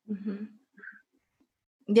 Mm-hmm.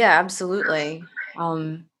 Yeah, absolutely.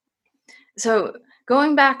 So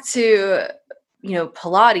going back to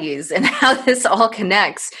Pilates and how this all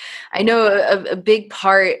connects, I know a big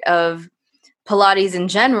part of Pilates in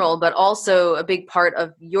general, but also a big part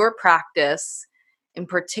of your practice in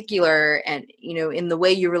particular, and in the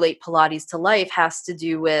way you relate Pilates to life, has to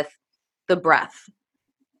do with the breath.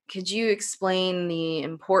 Could you explain the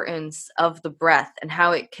importance of the breath and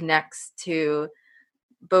how it connects to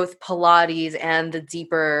both Pilates and the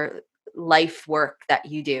deeper life work that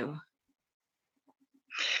you do?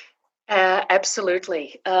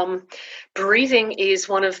 Absolutely. Breathing is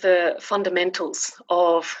one of the fundamentals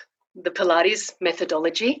of the Pilates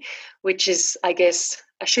methodology, which is, I guess,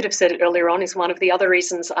 I should have said it earlier on, is one of the other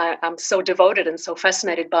reasons I'm so devoted and so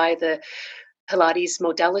fascinated by the Pilates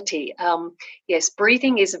modality. Yes,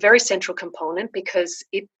 breathing is a very central component because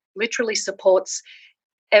it literally supports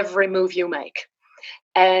every move you make.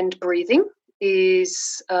 And breathing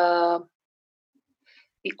is the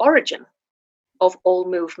origin of all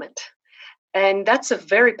movement. And that's a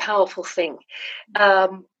very powerful thing.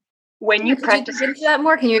 When you practice... Could you get into that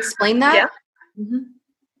more? Can you explain that? Yeah.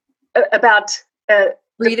 Mm-hmm. About...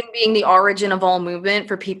 breathing being the origin of all movement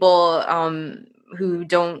for people who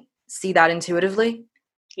don't see that intuitively?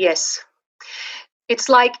 Yes. It's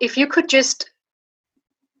like if you could just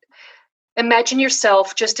imagine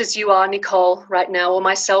yourself just as you are, Nicole, right now, or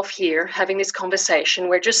myself here, having this conversation.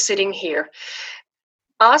 We're just sitting here.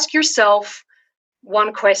 Ask yourself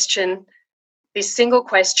one question, this single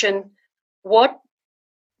question: what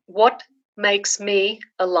makes me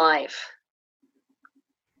alive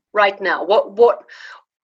right now?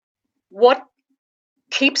 What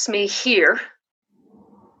keeps me here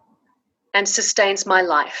and sustains my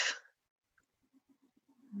life?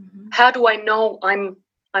 Mm-hmm. How do I know I'm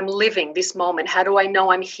living this moment? How do I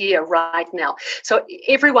know I'm here right now? So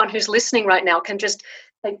everyone who's listening right now can just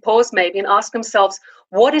take pause maybe and ask themselves,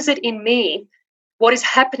 what is it in me? What is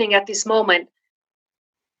happening at this moment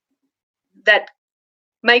that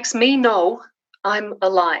makes me know I'm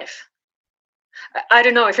alive? I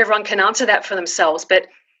don't know if everyone can answer that for themselves, but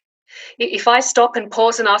if I stop and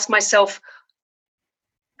pause and ask myself,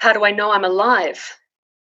 how do I know I'm alive?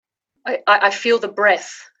 I feel the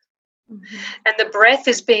breath. Mm-hmm. And the breath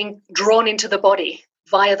is being drawn into the body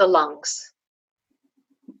via the lungs.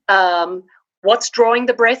 What's drawing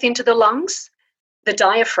the breath into the lungs? The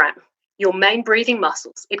diaphragm, your main breathing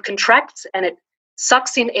muscles. It contracts and it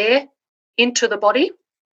sucks in air into the body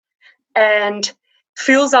and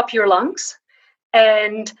fills up your lungs,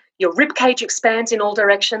 and your rib cage expands in all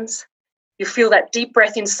directions. You feel that deep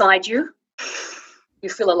breath inside you. You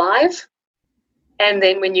feel alive. And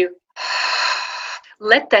then when you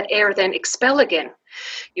let that air then expel again,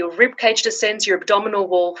 your rib cage descends, your abdominal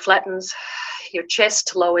wall flattens, your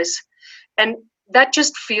chest lowers, and that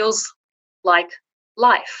just feels like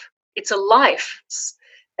life. It's a life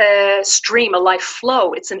stream, a life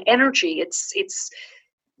flow. It's an energy. It's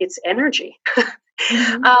energy.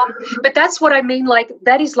 Mm-hmm. But that's what I mean. Like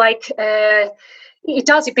that is like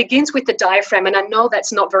it begins with the diaphragm, and I know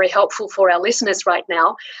that's not very helpful for our listeners right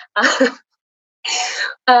now. I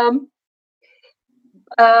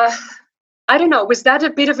don't know. Was that a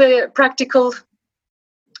bit of a practical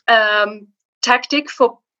tactic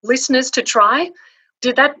for listeners to try?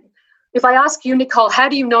 Did that? If I ask you, Nicole, how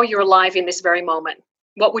do you know you're alive in this very moment?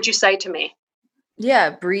 What would you say to me? Yeah,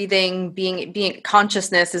 breathing, being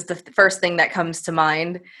consciousness is the first thing that comes to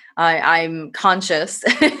mind. I'm conscious.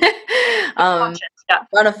 Conscious, yeah.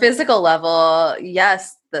 On a physical level,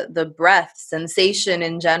 yes, the breath, sensation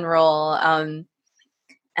in general.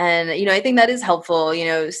 And, I think that is helpful,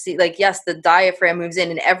 see, like, yes, the diaphragm moves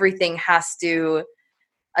in and everything has to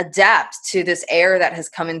adapt to this air that has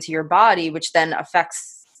come into your body, which then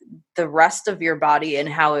affects the rest of your body and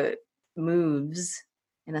how it moves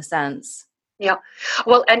in a sense. Yeah.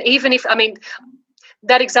 Well, and even if,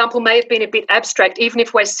 that example may have been a bit abstract. Even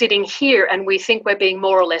if we're sitting here and we think we're being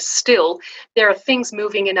more or less still, there are things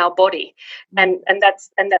moving in our body, and that's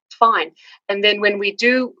fine. And then when we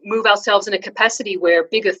do move ourselves in a capacity where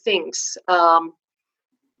bigger things go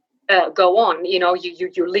on,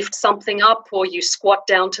 you lift something up or you squat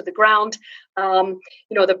down to the ground,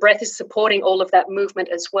 the breath is supporting all of that movement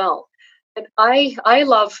as well. And I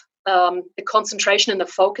love the concentration and the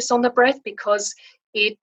focus on the breath, because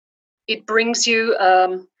it brings you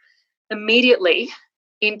immediately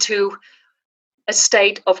into a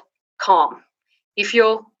state of calm. If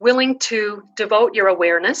you're willing to devote your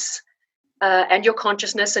awareness and your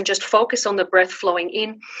consciousness and just focus on the breath flowing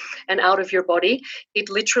in and out of your body, it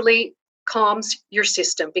literally calms your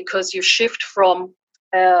system, because you shift from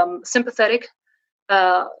sympathetic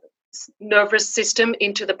nervous system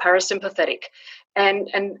into the parasympathetic. And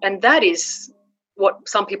that is what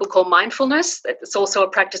some people call mindfulness. It's also a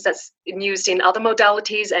practice that's used in other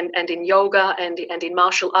modalities and in yoga and in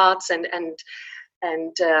martial arts and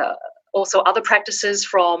also other practices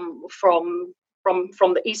from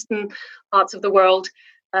the eastern parts of the world.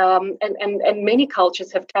 And many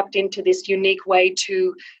cultures have tapped into this unique way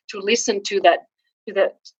to listen to that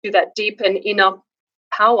deep and inner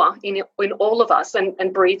power in all of us.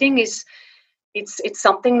 And breathing is it's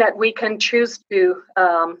something that we can choose to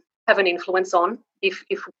have an influence on if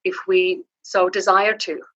we so desire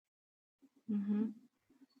to. Mm-hmm.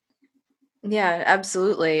 Yeah,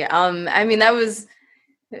 absolutely. I mean, that was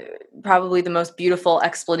probably the most beautiful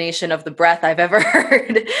explanation of the breath I've ever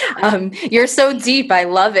heard. You're so deep. I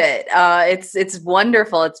love it. It's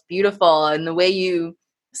wonderful. It's beautiful. And the way you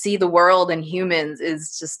see the world and humans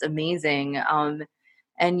is just amazing.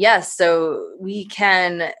 And yes, so we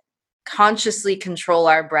can consciously control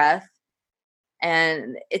our breath.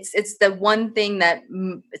 And it's the one thing that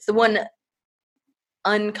it's the one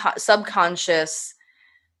subconscious,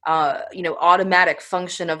 automatic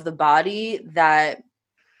function of the body that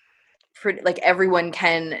like everyone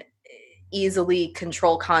can easily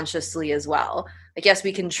control consciously as well. Like, yes,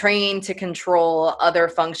 we can train to control other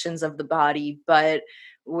functions of the body, but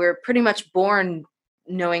we're pretty much born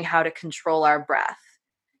knowing how to control our breath,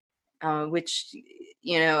 which,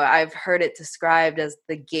 I've heard it described as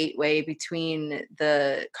the gateway between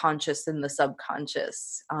the conscious and the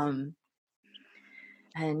subconscious. And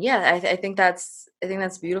yeah, I think that's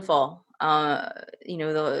beautiful.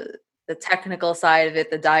 The technical side of it,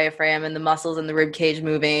 the diaphragm and the muscles and the rib cage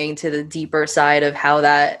moving, to the deeper side of how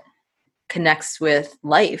that connects with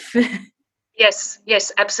life. Yes,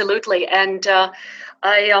 absolutely. And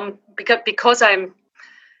because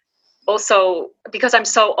I'm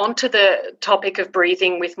so onto the topic of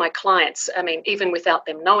breathing with my clients, I mean, even without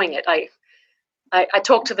them knowing it, I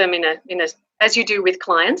talk to them in a as you do with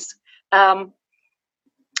clients. They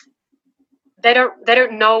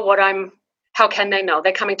don't know what I'm. How can they know?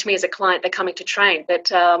 They're coming to me as a client. They're coming to train,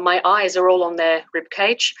 but my eyes are all on their rib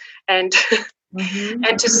cage, and mm-hmm.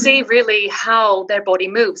 and to see really how their body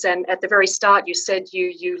moves. And at the very start, you said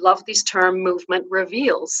you love this term, movement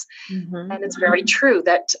reveals, mm-hmm. and it's very true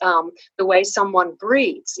that the way someone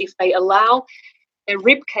breathes, if they allow their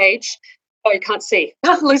rib cage. Oh, you can't see.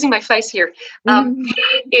 Losing my face here. Mm-hmm.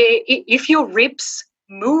 If your ribs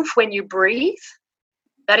move when you breathe,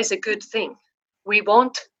 that is a good thing. We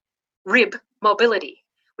want rib mobility.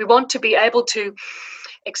 We want to be able to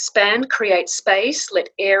expand, create space, let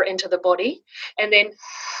air into the body, and then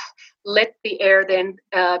let the air then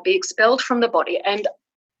be expelled from the body. And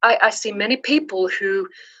I see many people who,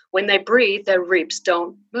 when they breathe, their ribs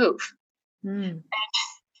don't move. Mm.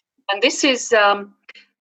 And this is a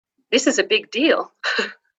big deal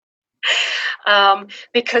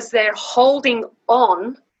because they're holding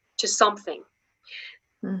on to something.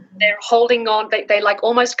 Mm-hmm. They're holding on, they like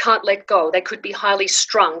almost can't let go. They could be highly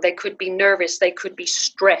strung, they could be nervous, they could be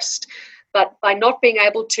stressed. But by not being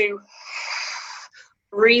able to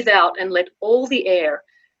breathe out and let all the air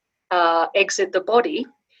exit the body,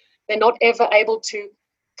 they're not ever able to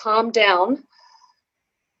calm down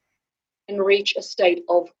and reach a state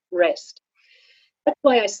of rest. That's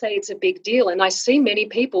why I say it's a big deal. And I see many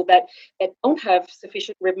people that don't have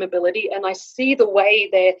sufficient rib mobility, and I see the way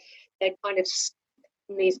they're kind of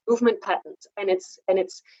these movement patterns, and it's in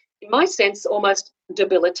my sense almost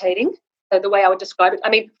debilitating, the way I would describe it. I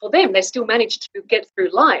mean, for them, they still manage to get through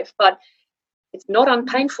life, but it's not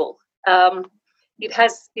unpainful. It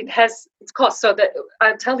has its cost. So that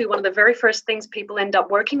I'll tell you, one of the very first things people end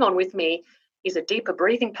up working on with me is a deeper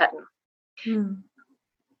breathing pattern.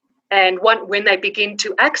 And when they begin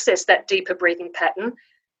to access that deeper breathing pattern,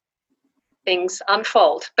 things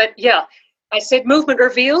unfold. But yeah, I said movement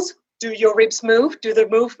reveals. do your ribs move? Do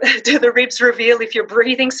do the ribs reveal if you're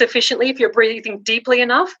breathing sufficiently, if you're breathing deeply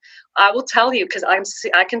enough? I will tell you, because I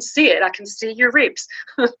can see it. I can see your ribs.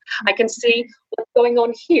 I can see what's going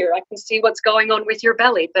on here. I can see what's going on with your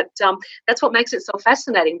belly. But that's what makes it so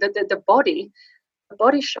fascinating. The body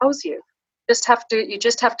shows you. You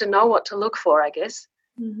just have to know what to look for, I guess.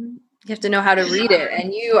 Mm-hmm. You have to know how to read it,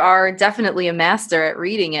 and you are definitely a master at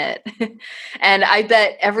reading it. And I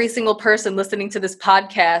bet every single person listening to this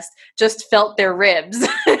podcast just felt their ribs,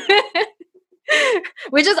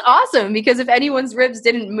 which is awesome, because if anyone's ribs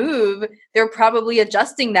didn't move, they're probably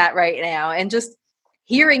adjusting that right now. And just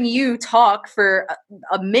hearing you talk for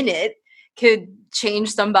a minute could change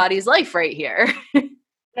somebody's life right here.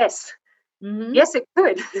 Yes. Mm-hmm. Yes, it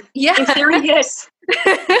could. Yeah. In theory, yes.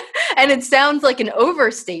 And it sounds like an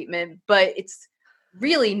overstatement, but it's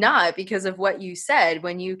really not, because of what you said.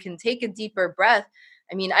 When you can take a deeper breath,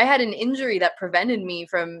 I mean, I had an injury that prevented me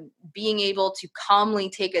from being able to calmly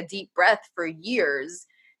take a deep breath for years.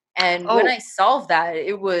 And when I solved that,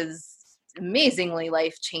 it was amazingly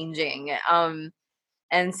life-changing.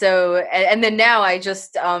 And so, and then now I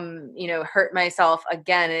just, hurt myself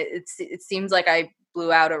again. It seems like I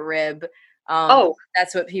blew out a rib.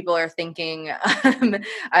 That's what people are thinking.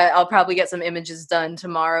 I'll probably get some images done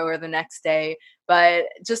tomorrow or the next day. But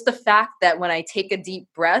just the fact that when I take a deep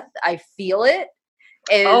breath, I feel it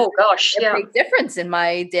is a big difference in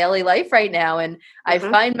my daily life right now. And I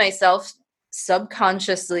find myself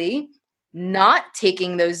subconsciously not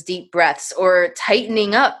taking those deep breaths or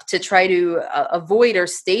tightening up to try to avoid or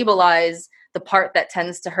stabilize the part that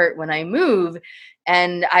tends to hurt when I move.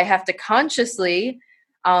 And I have to consciously,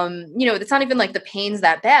 it's not even like the pain's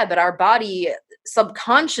that bad, but our body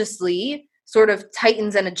subconsciously sort of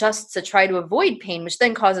tightens and adjusts to try to avoid pain, which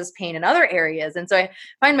then causes pain in other areas. And so I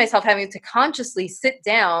find myself having to consciously sit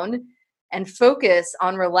down and focus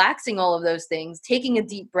on relaxing all of those things, taking a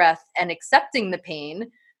deep breath and accepting the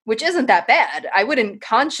pain, which isn't that bad. I wouldn't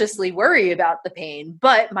consciously worry about the pain,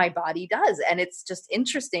 but my body does. And it's just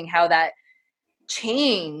interesting how that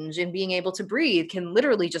change in being able to breathe can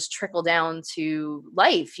literally just trickle down to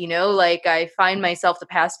life. Like I find myself the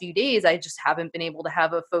past few days, I just haven't been able to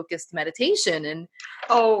have a focused meditation. And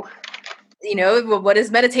what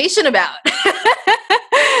is meditation about?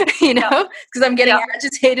 Because I'm getting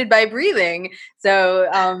agitated by breathing. So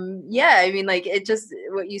it just,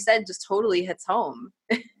 what you said just totally hits home.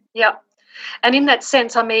 Yeah. And in that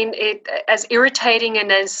sense, I mean, it, as irritating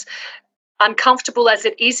and as uncomfortable as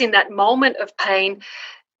it is in that moment of pain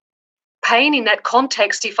in that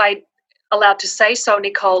context, if I allowed to say so,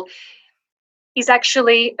 Nicole, is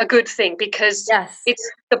actually a good thing, because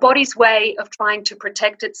it's the body's way of trying to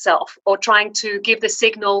protect itself, or trying to give the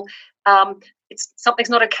signal, something's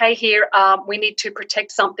not okay here, we need to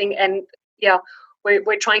protect something, and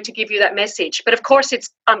we're trying to give you that message. But of course it's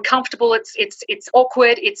uncomfortable, it's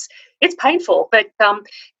awkward, it's painful, but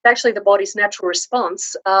it's actually the body's natural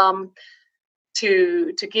response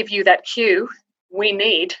to give you that cue. We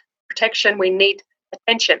need protection, we need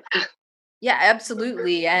attention. Yeah,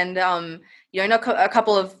 absolutely. And I know a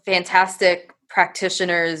couple of fantastic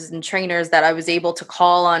practitioners and trainers that I was able to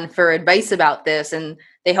call on for advice about this, and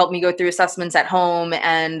they helped me go through assessments at home.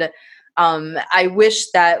 And I wish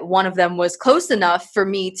that one of them was close enough for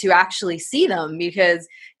me to actually see them, because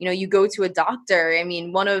you go to a doctor. I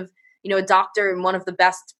mean, a doctor in one of the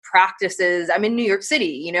best practices. I'm in New York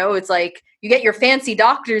City, it's like you get your fancy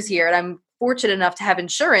doctors here, and I'm fortunate enough to have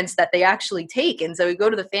insurance that they actually take. And so we go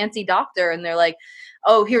to the fancy doctor and they're like,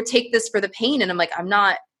 oh, here, take this for the pain. And I'm like, I'm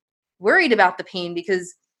not worried about the pain,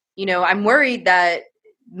 because, I'm worried that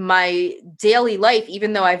my daily life,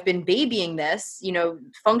 even though I've been babying this,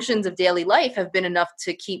 functions of daily life have been enough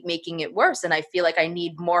to keep making it worse. And I feel like I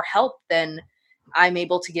need more help than I'm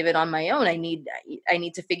able to give it on my own. I need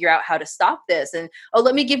to figure out how to stop this. And, oh,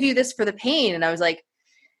 let me give you this for the pain. And I was like,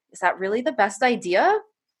 is that really the best idea?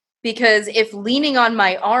 Because if leaning on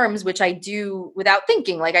my arms, which I do without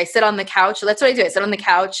thinking, like I sit on the couch, that's what I do. I sit on the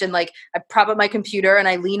couch and like I prop up my computer and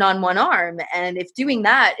I lean on one arm. And if doing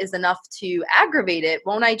that is enough to aggravate it,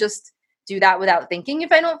 won't I just do that without thinking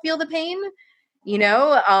if I don't feel the pain?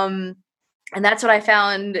 And that's what I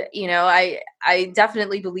found. I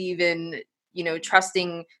definitely believe in,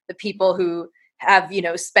 trusting the people who have,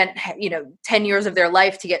 spent, 10 years of their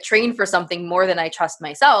life to get trained for something more than I trust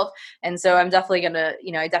myself. And so I'm definitely going to,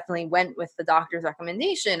 I definitely went with the doctor's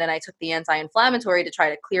recommendation, and I took the anti-inflammatory to try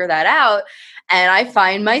to clear that out. And I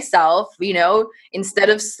find myself, instead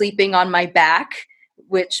of sleeping on my back,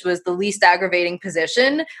 which was the least aggravating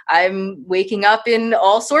position, I'm waking up in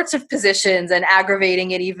all sorts of positions and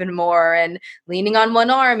aggravating it even more and leaning on one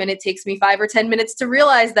arm, and it takes me 5 or 10 minutes to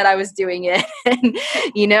realize that I was doing it. And,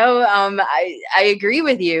 I agree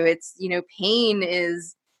with you. It's, pain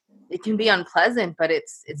it can be unpleasant, but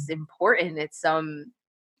it's important. It's,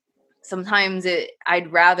 sometimes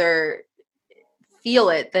I'd rather feel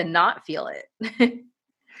it than not feel it.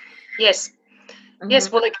 Yes. Mhm.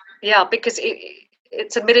 Yes. Well, because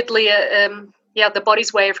it's admittedly the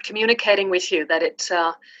body's way of communicating with you that it's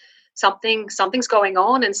something's going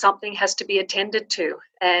on and something has to be attended to,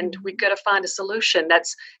 and we've got to find a solution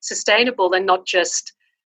that's sustainable and not just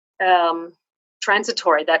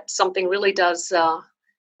transitory. That something really does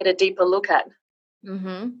get a deeper look at.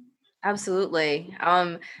 Mm-hmm. Absolutely.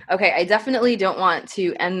 Okay, I definitely don't want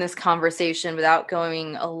to end this conversation without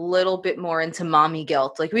going a little bit more into mommy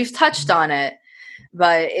guilt. Like, we've touched on it,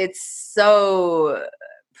 but it's so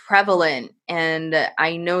prevalent, and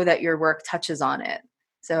I know that your work touches on it.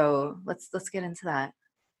 So let's get into that.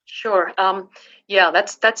 Sure.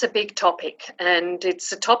 That's a big topic, and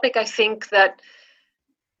it's a topic I think that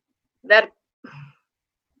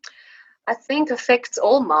I think affects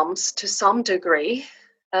all mums to some degree.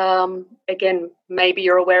 Again, maybe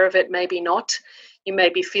you're aware of it, maybe not. You may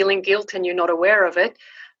be feeling guilt and you're not aware of it.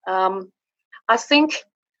 I think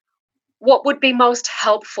what would be most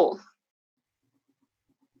helpful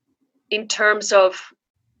in terms of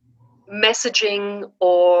messaging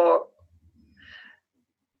or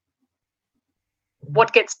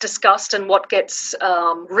what gets discussed and what gets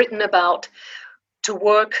written about to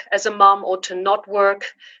work as a mum or to not work,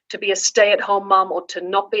 to be a stay-at-home mum or to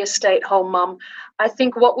not be a stay-at-home mum. I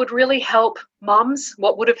think what would really help mums,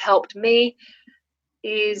 what would have helped me,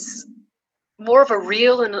 is more of a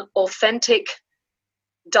real and authentic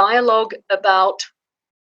dialogue about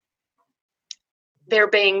there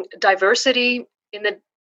being diversity in the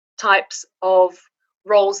types of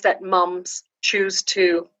roles that mums choose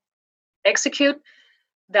to execute,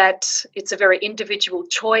 that it's a very individual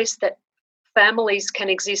choice, that families can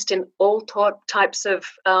exist in all types of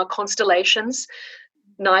constellations.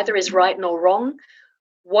 Neither is right nor wrong.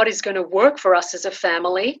 What is going to work for us as a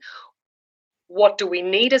family? What do we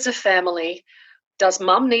need as a family? Does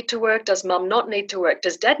mum need to work? Does mum not need to work?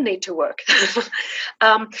 Does dad need to work?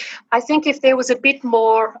 I think if there was a bit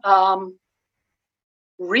more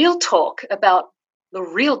real talk about the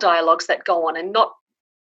real dialogues that go on, and not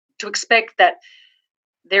to expect that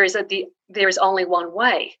there is only one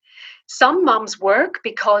way. Some mums work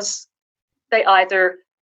because they either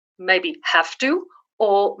maybe have to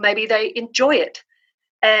or maybe they enjoy it.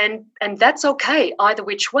 And that's okay, either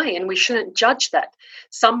which way, and we shouldn't judge that.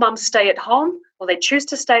 Some mums stay at home, or they choose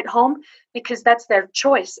to stay at home because that's their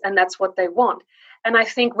choice and that's what they want. And I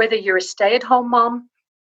think whether you're a stay-at-home mum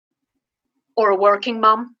or a working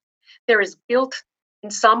mum, there is built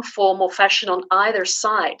in some form or fashion on either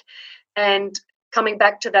side. And coming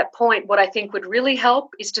back to that point, what I think would really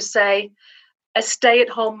help is to say a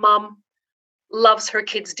stay-at-home mum loves her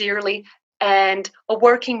kids dearly and a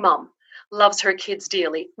working mum loves her kids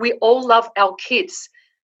dearly. We all love our kids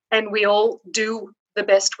and we all do the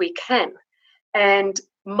best we can. And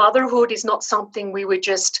motherhood is not something we were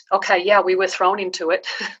just, we were thrown into it,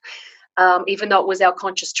 even though it was our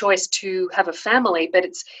conscious choice to have a family, but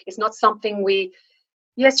it's not something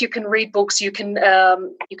yes, you can read books, you can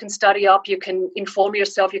study up, you can inform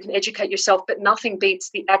yourself, you can educate yourself, but nothing beats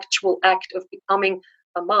the actual act of becoming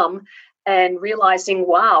a mum and realizing,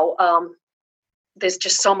 wow, there's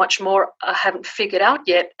just so much more I haven't figured out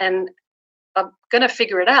yet, and I'm going to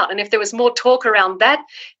figure it out. And if there was more talk around that,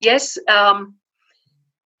 yes,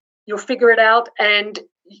 you'll figure it out, and,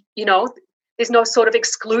 there's no sort of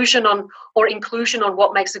exclusion on or inclusion on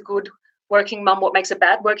what makes a good working mum, what makes a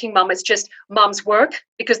bad working mum. It's just mums work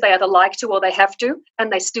because they either like to or they have to,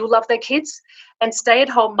 and they still love their kids. And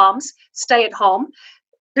stay-at-home mums stay at home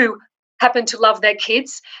who happen to love their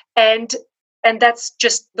kids, and that's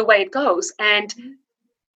just the way it goes. And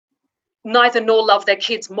neither nor love their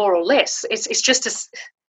kids more or less. It's just a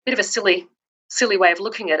bit of a silly way of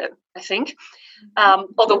looking at it, I think.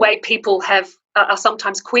 Or the way people are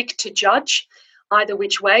sometimes quick to judge either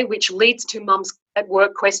which way, which leads to mums at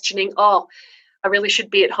work questioning, I really should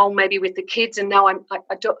be at home maybe with the kids, and now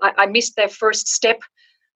I missed their first step,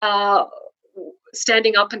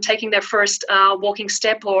 standing up and taking their first walking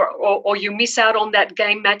step, or you miss out on that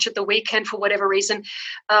game match at the weekend for whatever reason.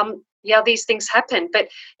 These things happen, but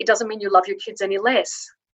it doesn't mean you love your kids any less,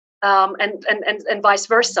 and vice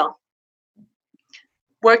versa.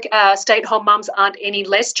 Stay-at-home mums aren't any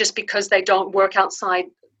less just because they don't work outside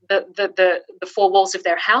the four walls of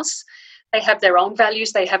their house. They have their own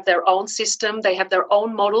values. They have their own system. They have their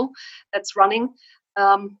own model that's running.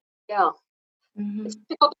 Yeah, it's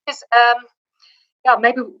difficult because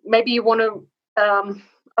maybe you want to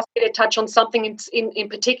ask me to touch on something in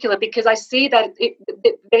particular, because I see that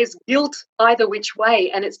there's guilt either which way,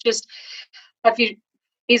 and it's just,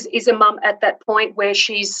 is a mum at that point where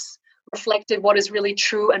she's reflected what is really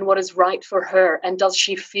true and what is right for her, and does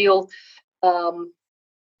she feel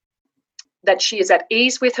that she is at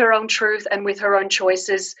ease with her own truth and with her own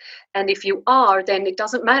choices? And if you are, then it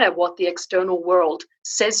doesn't matter what the external world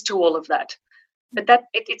says to all of that. But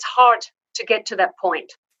it's hard to get to that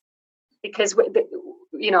point, because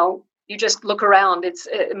you just look around. It's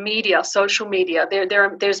media, social media.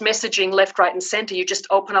 There's messaging left, right, and center. You just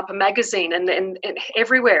open up a magazine, and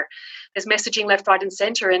everywhere there's messaging left, right, and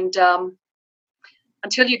center. And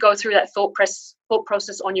until you go through that thought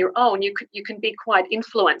process on your own, you can be quite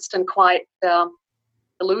influenced and quite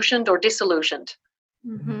illusioned or disillusioned.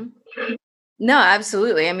 Mm-hmm. No,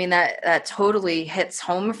 absolutely. I mean, that totally hits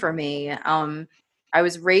home for me. I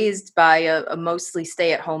was raised by a mostly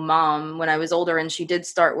stay-at-home mom. When I was older and she did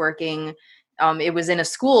start working, it was in a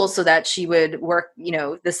school so that she would work,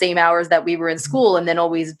 the same hours that we were in school and then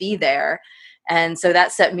always be there. And so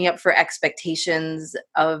that set me up for expectations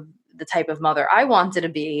of the type of mother I wanted to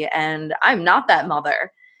be. And I'm not that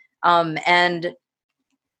mother. And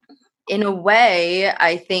in a way,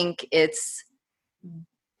 I think it's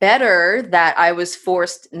better that I was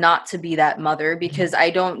forced not to be that mother, because I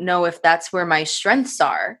don't know if that's where my strengths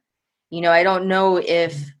are. I don't know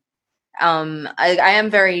if I am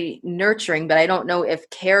very nurturing, but I don't know if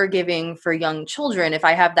caregiving for young children, if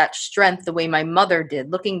I have that strength the way my mother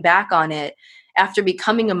did. Looking back on it, after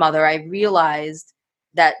becoming a mother, I realized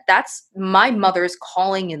that that's my mother's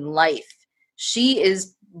calling in life. She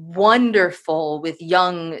is wonderful with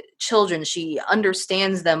young children. She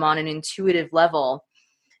understands them on an intuitive level.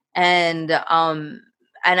 And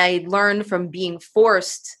I learned from being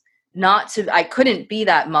forced I couldn't be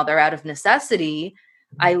that mother out of necessity.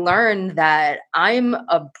 I learned that I'm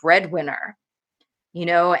a breadwinner,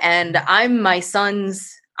 and I am my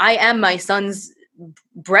son's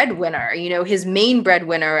breadwinner, his main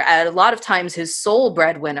breadwinner, at a lot of times his sole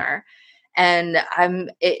breadwinner. And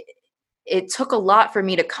it took a lot for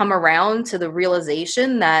me to come around to the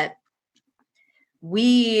realization that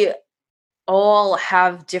we all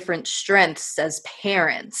have different strengths as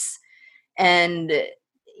parents. And,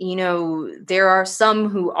 there are some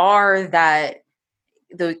who are the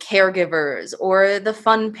caregivers, or the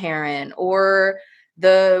fun parent, or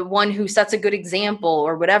the one who sets a good example,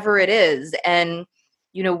 or whatever it is. And,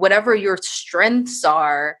 whatever your strengths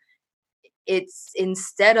are, it's,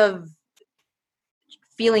 instead of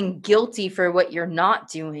feeling guilty for what you're not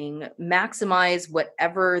doing, maximize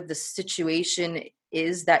whatever the situation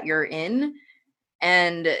is that you're in,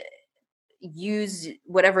 and use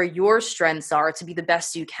whatever your strengths are to be the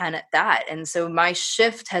best you can at that. And so my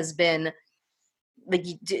shift has been like,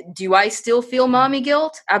 do I still feel mommy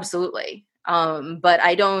guilt? Absolutely. But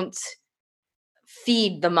I don't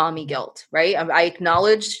feed the mommy guilt, right? I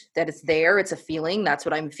acknowledge that it's there. It's a feeling. That's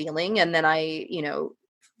what I'm feeling. And then I,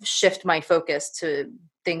 shift my focus to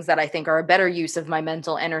things that I think are a better use of my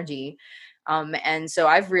mental energy. And so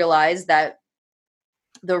I've realized that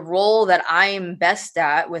the role that I'm best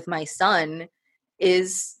at with my son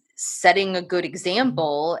is setting a good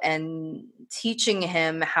example and teaching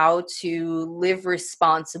him how to live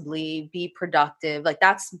responsibly, be productive. Like,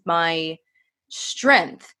 that's my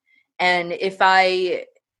strength. And if I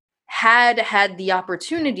had the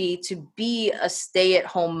opportunity to be a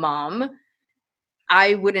stay-at-home mom,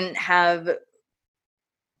 I wouldn't have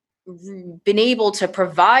been able to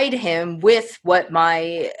provide him with what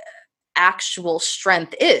my actual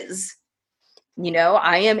strength is.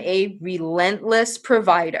 I am a relentless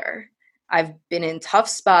provider. I've been in tough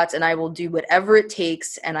spots and I will do whatever it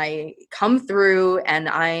takes, and I come through, and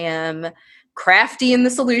I am crafty in the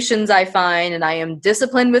solutions I find, and I am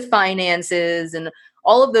disciplined with finances, and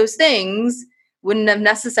all of those things wouldn't have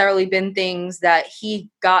necessarily been things that he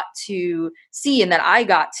got to see and that I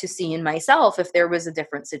got to see in myself if there was a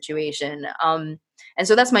different situation. And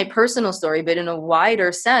so that's my personal story, but in a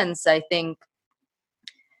wider sense, I think,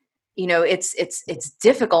 it's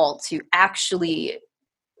difficult to actually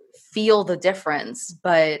feel the difference,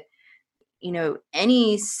 but,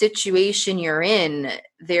 any situation you're in,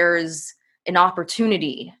 there's an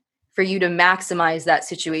opportunity for you to maximize that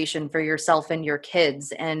situation for yourself and your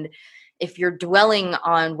kids. And if you're dwelling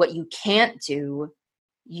on what you can't do,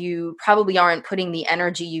 you probably aren't putting the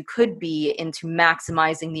energy you could be into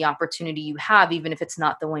maximizing the opportunity you have, even if it's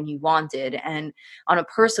not the one you wanted. And on a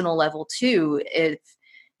personal level too, if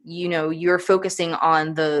you're focusing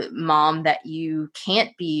on the mom that you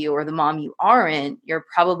can't be or the mom you aren't, you're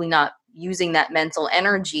probably not using that mental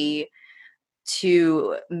energy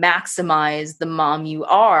to maximize the mom you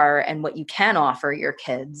are and what you can offer your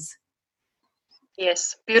kids.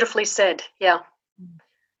 Yes, beautifully said. Yeah.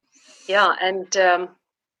 Yeah, and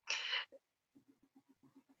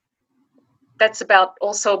that's about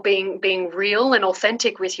also being real and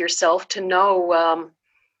authentic with yourself, to know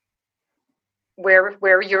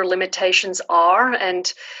where your limitations are,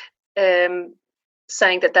 and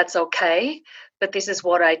saying that that's okay, but this is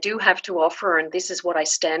what I do have to offer, and this is what I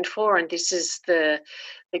stand for, and this is the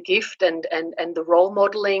gift and the role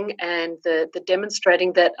modeling and the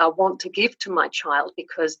demonstrating that I want to give to my child,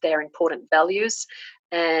 because they're important values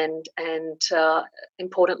and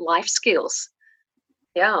important life skills.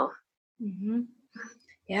 Yeah. Mm-hmm.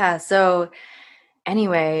 Yeah. So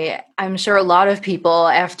anyway, I'm sure a lot of people,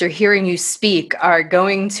 after hearing you speak, are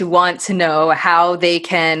going to want to know how they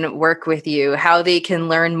can work with you, how they can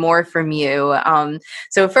learn more from you.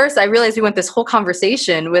 So first, I realized we went this whole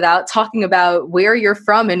conversation without talking about where you're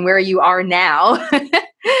from and where you are now.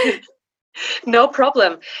 No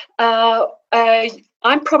problem.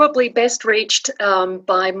 I'm probably best reached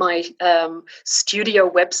by my studio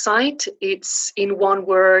website. It's in one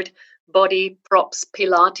word,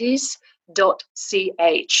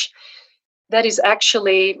 bodypropspilates.ch. That is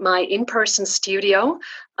actually my in-person studio,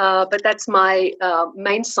 but that's my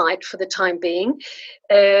main site for the time being.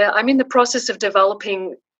 I'm in the process of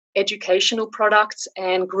developing educational products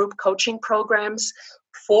and group coaching programs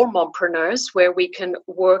for mompreneurs, where we can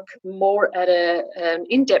work more at an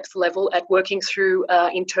in-depth level at working through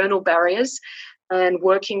internal barriers and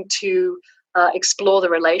working to explore the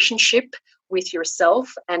relationship with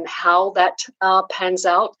yourself and how that pans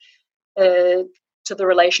out to the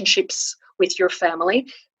relationships with your family.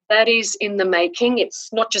 That is in the making.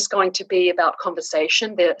 It's not just going to be about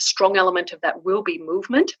conversation. The strong element of that will be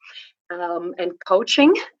movement and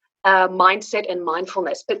coaching, mindset and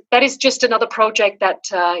mindfulness. But that is just another project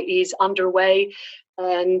that is underway,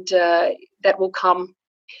 and that will come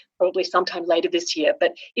probably sometime later this year.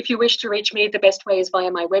 But if you wish to reach me, the best way is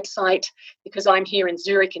via my website, because I'm here in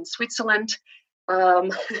Zurich in Switzerland.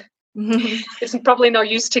 It's probably no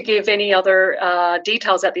use to give any other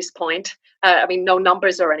details at this point. No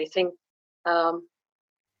numbers or anything.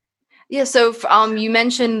 Yeah, so you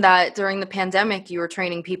mentioned that during the pandemic you were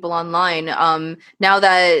training people online. Now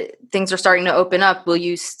that things are starting to open up, will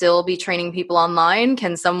you still be training people online?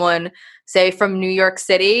 Can someone, say from New York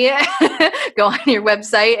City, go on your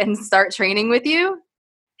website and start training with you?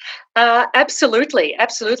 Absolutely.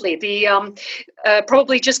 The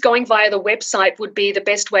probably just going via the website would be the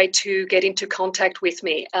best way to get into contact with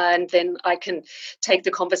me, and then I can take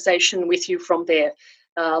the conversation with you from there.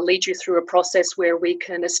 Lead you through a process where we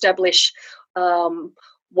can establish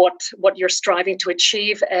what you're striving to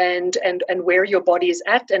achieve and where your body is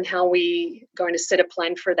at, and how we going to set a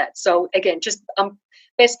plan for that. So again, just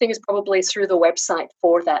best thing is probably through the website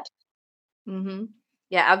for that. Mm-hmm.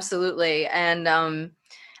 Yeah, absolutely. And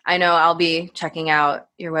I know I'll be checking out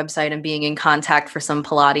your website and being in contact for some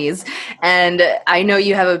Pilates. And I know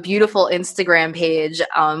you have a beautiful Instagram page.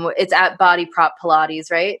 It's at Body Prop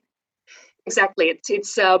Pilates, right? Exactly.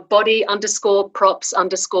 It's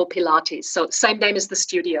body_props_Pilates. So same name as the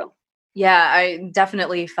studio. Yeah, I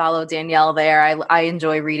definitely follow Danielle there. I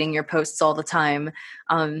enjoy reading your posts all the time.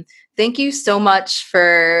 Thank you so much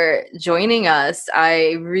for joining us.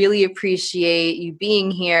 I really appreciate you being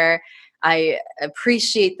here. I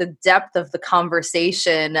appreciate the depth of the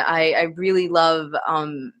conversation. I really love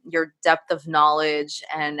your depth of knowledge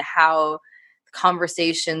and how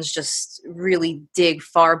conversations just really dig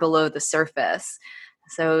far below the surface.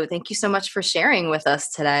 So thank you so much for sharing with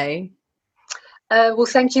us today. Well,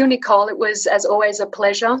 thank you, Nicole. It was, as always, a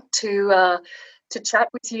pleasure to chat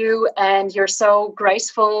with you. And you're so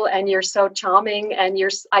graceful, and you're so charming, and you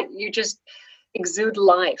just exude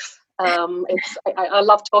life. I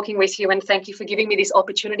love talking with you, and thank you for giving me this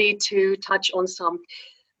opportunity to touch on some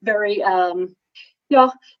very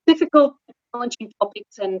difficult, challenging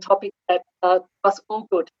topics, and topics that us all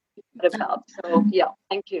good about. So yeah,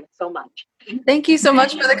 thank you so much. Thank you so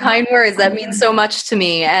much for the kind words. That means so much to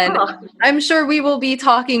me, and I'm sure we will be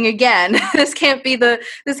talking again. This can't be the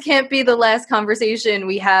last conversation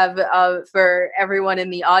we have for everyone in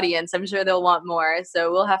the audience. I'm sure they'll want more,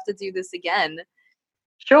 so we'll have to do this again.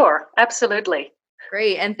 Sure, absolutely.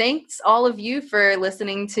 Great. And thanks all of you for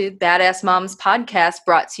listening to Badass Moms podcast,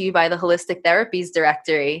 brought to you by the Holistic Therapies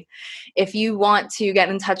Directory. If you want to get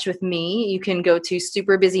in touch with me, you can go to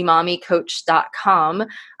superbusymommycoach.com.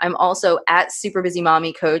 I'm also at Super Busy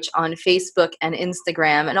Mommy Coach on Facebook and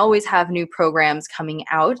Instagram, and always have new programs coming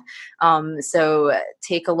out. So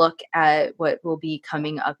take a look at what will be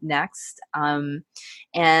coming up next.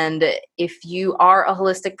 And if you are a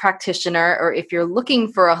holistic practitioner, or if you're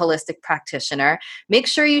looking for a holistic practitioner, make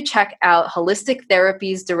sure you check out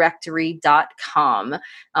holistictherapiesdirectory.com.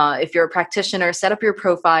 If you're a practitioner, set up your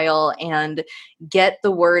profile and get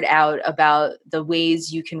the word out about the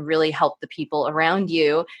ways you can really help the people around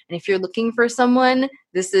you. And if you're looking for someone,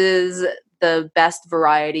 this is the best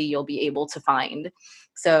variety you'll be able to find.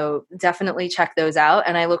 So definitely check those out.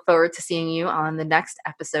 And I look forward to seeing you on the next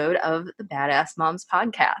episode of the Badass Moms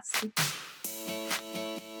podcast.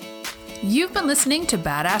 You've been listening to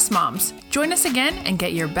Badass Moms. Join us again and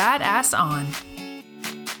get your badass on.